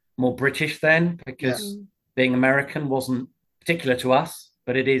more British then, because being American wasn't particular to us,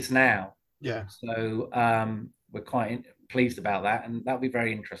 but it is now. Yeah. So we're quite pleased about that, and that'll be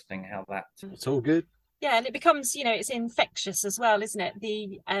very interesting how that. It's all good. Yeah, and it becomes, it's infectious as well, isn't it?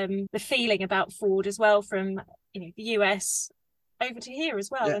 The feeling about Ford as well from the US over to here as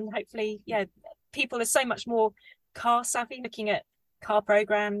well, and hopefully, people are so much more car savvy, looking at car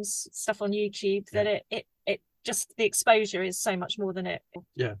programs, stuff on YouTube, that it just the exposure is so much more than it.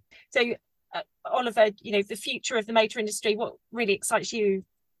 Yeah. So, Oliver, the future of the motor industry, what really excites you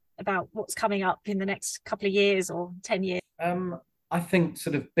about what's coming up in the next couple of years or 10 years? I think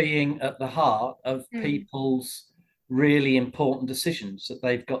sort of being at the heart of people's really important decisions that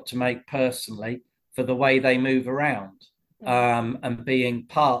they've got to make personally for the way they move around, and being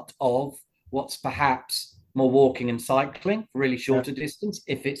part of what's perhaps more walking and cycling for really shorter distance,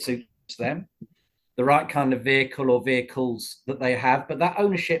 if it suits them, the right kind of vehicle or vehicles that they have, but that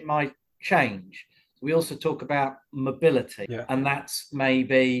ownership might change. We also talk about mobility, and that's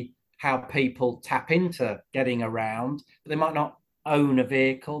maybe how people tap into getting around, but they might not own a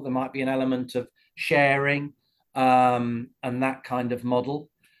vehicle. There might be an element of sharing, and that kind of model.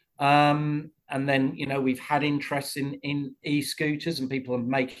 And then, we've had interest in e-scooters, and people are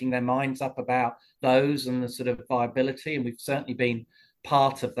making their minds up about those and the sort of viability. And we've certainly been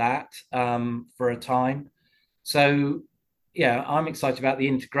part of that for a time. So, I'm excited about the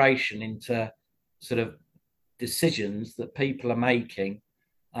integration into sort of decisions that people are making,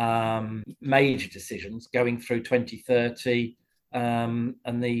 major decisions going through 2030, and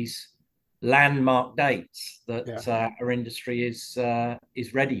these landmark dates that our industry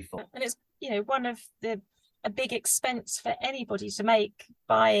is ready for. And it's one of a big expense for anybody to make,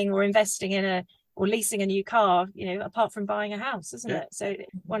 buying or investing in or leasing a new car, apart from buying a house, isn't it? So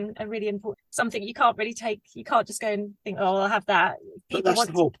a really important, something you can't just go and think, oh, I'll have that. But that's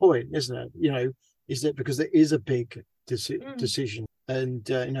the whole point, isn't it? Is it because there is a big decision, and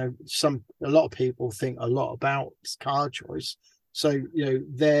a lot of people think a lot about car choice. So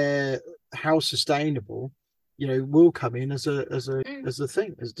how sustainable will come in as a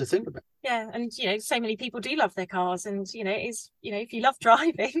thing to think about. Yeah, and so many people do love their cars, and if you love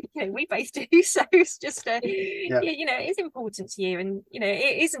driving, we both do. So it's just it is important to you, and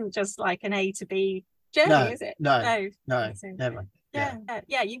it isn't just like an A to B journey, is it? No, never.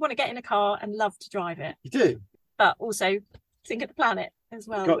 Yeah, you want to get in a car and love to drive it. You do, but also think of the planet as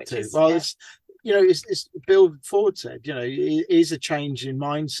well. It's Bill Ford said, it is a change in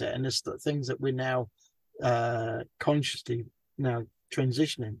mindset, and it's the things that we're now consciously now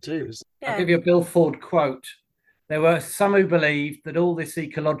transitioning to. I'll give you a Bill Ford quote. There were some who believed that all this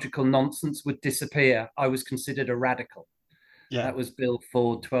ecological nonsense would disappear. I was considered a radical. That was Bill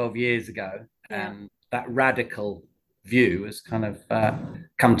Ford 12 years ago, and that radical view has kind of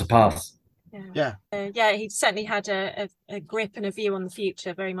come to pass. He certainly had a grip and a view on the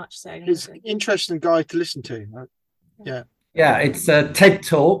future, very much so. He's an interesting guy to listen to. It's a TED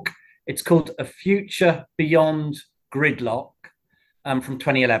Talk. It's called A Future Beyond Gridlock, from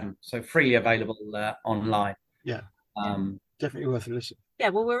 2011, so freely available online. Definitely worth a listen.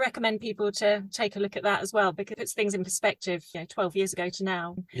 Well, we'll recommend people to take a look at that as well, because it puts things in perspective, 12 years ago to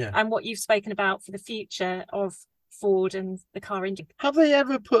now, and what you've spoken about for the future of Ford and the car industry. Have they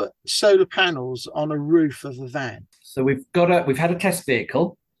ever put solar panels on a roof of a van? So we've had a test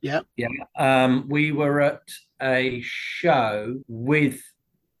vehicle. We were at a show with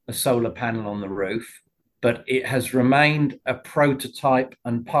a solar panel on the roof, but it has remained a prototype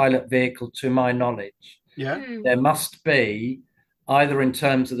and pilot vehicle to my knowledge. There must be, either in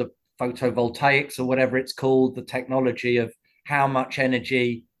terms of the photovoltaics or whatever it's called, the technology of how much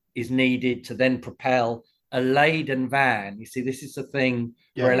energy is needed to then propel a laden van. You see, this is the thing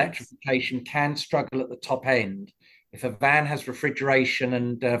where electrification can struggle at the top end. If a van has refrigeration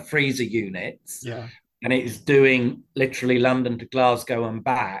and freezer units, and it is doing literally London to Glasgow and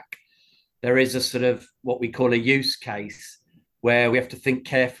back, there is a sort of what we call a use case where we have to think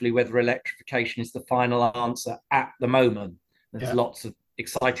carefully whether electrification is the final answer at the moment. There's lots of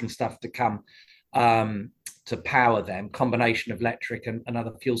exciting stuff to come to power them, combination of electric and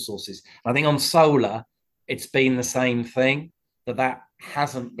other fuel sources. I think on solar, it's been the same thing, that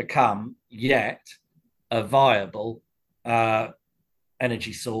hasn't become yet a viable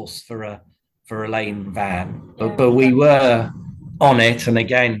energy source for a lane van. But we were on it, and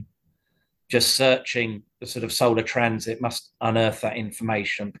again, just searching the sort of solar transit must unearth that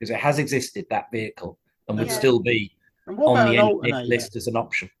information, because it has existed, that vehicle, and would still be on the list as an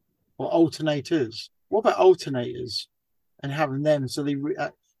option. Or alternators? What about alternators and having them so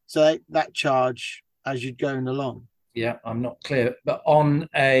that charge as you're going along? I'm not clear, but on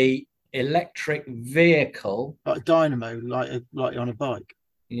a electric vehicle, like a dynamo, like on a bike.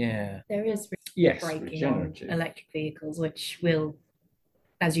 Yeah. There is Yes, braking on electric vehicles, which will,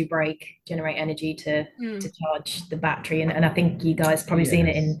 as you brake, generate energy to charge the battery. And I think you guys probably seen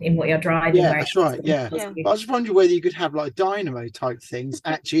it in what you're driving. Yeah, that's right. Yeah. But I was wondering whether you could have like dynamo type things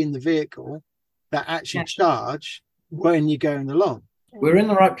actually in the vehicle that actually charge when you're going along. We're in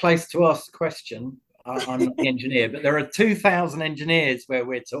the right place to ask the question. I'm not the engineer, but there are 2,000 engineers where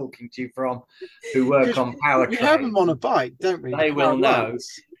we're talking to you from who work on powertrain. We have them on a bike, don't we? They will know.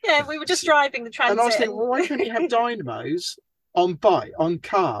 Yeah, we were just driving the Transit. And I was thinking, well, why can't you have dynamos on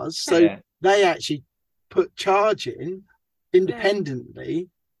cars so they actually put charging independently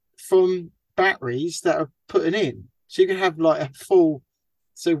from batteries that are putting in? So you can have like a full,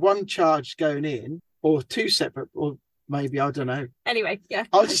 so one charge going in or two separate, or maybe, I don't know. Anyway, yeah.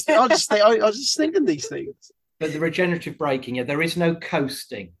 I was just thinking these things. But the regenerative braking, there is no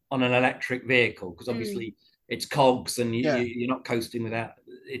coasting on an electric vehicle because obviously it's cogs and you're not coasting without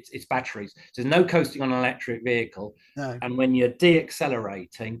it's batteries. There's no coasting on an electric vehicle. No. And when you're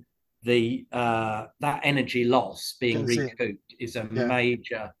deaccelerating, that energy loss being recouped is a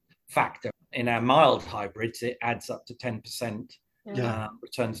major factor. In our mild hybrids, it adds up to 10%,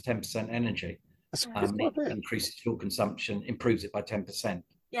 returns 10% energy. It increases fuel consumption, improves it by 10%.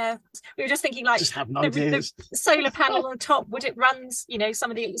 Yeah, we were just thinking like just having ideas. The solar panel on top, would it run,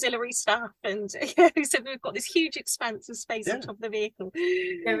 some of the auxiliary stuff? And so we've got this huge expanse of space on top of the vehicle.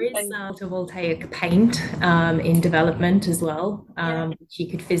 There is photovoltaic paint in development as well. You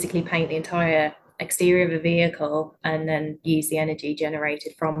could physically paint the entire exterior of a vehicle and then use the energy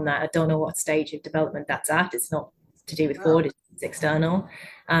generated from that. I don't know what stage of development that's at. It's not to do with Ford, it's external.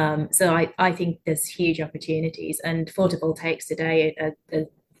 So I think there's huge opportunities, and photovoltaics today are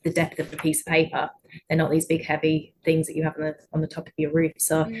the depth of a piece of paper. They're not these big heavy things that you have on the top of your roof.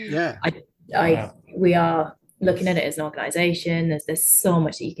 So we are looking at it as an organization. There's so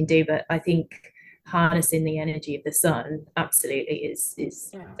much that you can do, but I think harnessing the energy of the sun absolutely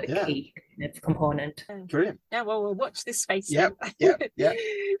is a key component. Brilliant. Yeah, well, we'll watch this space. Yeah. Yeah,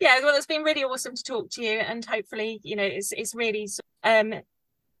 well, it's been really awesome to talk to you, and hopefully, it's really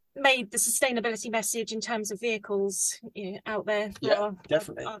made the sustainability message in terms of vehicles out there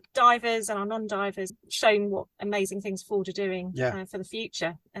for our divers and our non-divers, shown what amazing things Ford are doing for the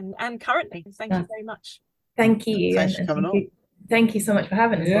future and currently. Thank you very much. Thank you. Thanks for coming on. Thank you so much for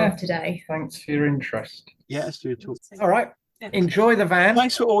having us today. Thanks for your interest. Yeah, let's do a talk. All right. Enjoy the van.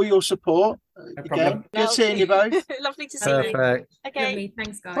 Thanks for all your support. No problem. Good seeing you both. Lovely to see you. Perfect. Okay. Lovely.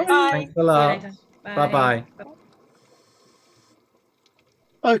 Thanks, guys. Bye. Thanks a lot. Bye-bye.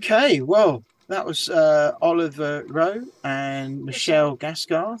 Okay, well, that was Oliver Rowe and Michelle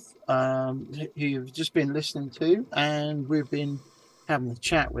Gaskarth, who you've just been listening to, and we've been having a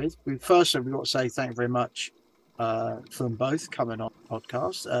chat with. First, we've got to say thank you very much from both coming on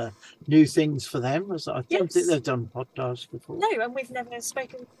podcast. New things for them, as I don't think they've done podcasts before. No, and we've never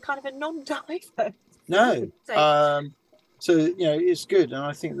spoken kind of a non-diver. No. So it's good, and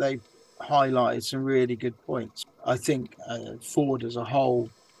I think they highlighted some really good points. I think Ford as a whole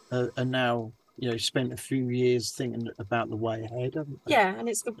are now spent a few years thinking about the way ahead, haven't they? Yeah, and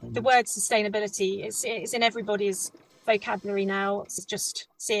it's the word sustainability. It's in everybody's vocabulary now. It's just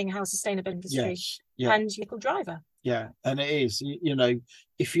seeing how sustainable industry and vehicle driver. Yeah, and it is.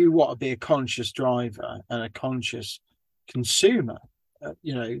 If you want to be a conscious driver and a conscious consumer,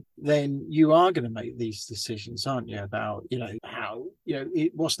 then you are going to make these decisions, aren't you? About how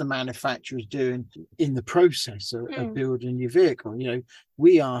what's the manufacturers doing in the process of building your vehicle.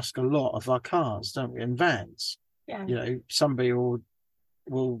 We ask a lot of our cars, don't we, and vans. Yeah. Somebody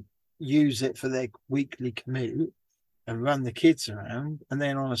will use it for their weekly commute and run the kids around, and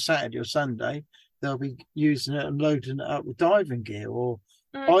then on a Saturday or Sunday they'll be using it and loading it up with diving gear or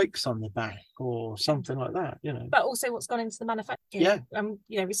bikes on the back or something like that, But also what's gone into the manufacturing.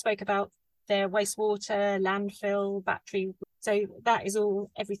 We spoke about their wastewater, landfill, battery. So that is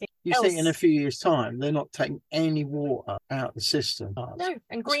all everything. You think in a few years' time they're not taking any water out of the system? No,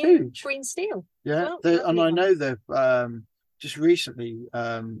 and green steel. Yeah, and I know they've just recently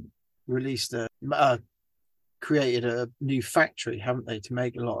released created a new factory, haven't they, to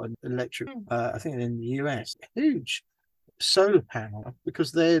make a lot of electric, I think in the US, huge solar panel,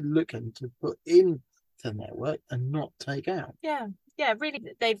 because they're looking to put in the network and not take out. Yeah, really.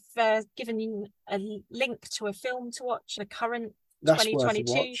 They've given you a link to a film to watch, the current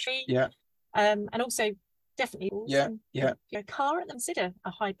 2022. Yeah. And also definitely a car and consider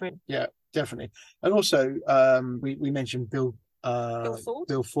a hybrid. Yeah, definitely. And also we mentioned Bill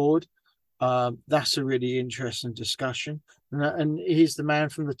Ford. That's a really interesting discussion, and he's the man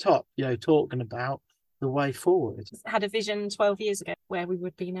from the top, talking about the way forward. Had a vision 12 years ago where we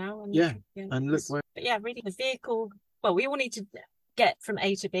would be now. And and look where. But yeah, really, the vehicle. Well, we all need to get from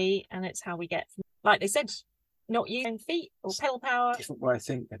A to B, and it's how we get from, like they said, not using feet or pedal power. Different way of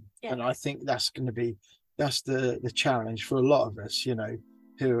thinking, and I think that's the challenge for a lot of us, you know,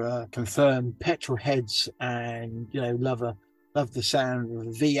 who are confirmed petrol heads and, you know, love the sound of a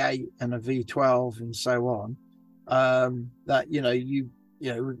V8 and a V12 and so on. That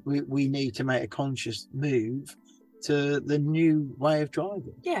we need to make a conscious move to the new way of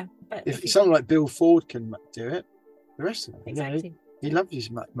driving. Yeah, but if someone like Bill Ford can do it, the rest of them, exactly. You know,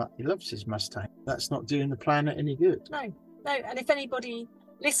 he loves his Mustang. That's not doing the planet any good. No. And if anybody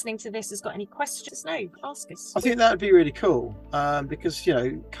listening to this has got any questions, ask us. I think that would be really cool, because, you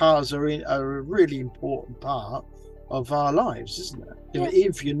know, cars are a really important part of our lives, isn't it? Yeah.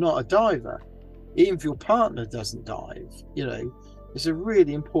 Even if you're not a diver, even if your partner doesn't dive, you know, it's a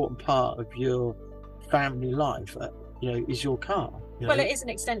really important part of your family life. You know, is your car. Well, it is an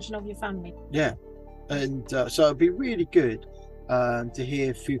extension of your family. Yeah, and so it'd be really good to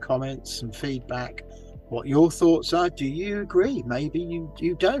hear a few comments and feedback. What your thoughts are? Do you agree? Maybe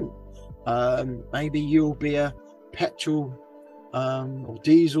you don't. Maybe you'll be a petrol or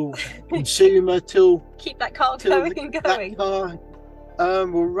diesel consumer till keep that car going and going. That car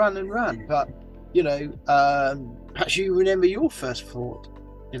will run and run. But, you know, perhaps you remember your first Ford.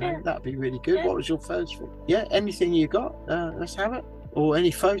 You know, that'd be really good. What was your first Ford? Yeah, anything you got, let's have it. Or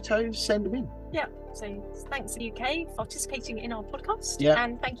any photos, send them in. Yeah. So thanks UK for participating in our podcast. Yeah.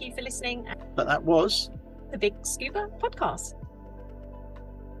 And thank you for listening. But that was the Big Scuba Podcast.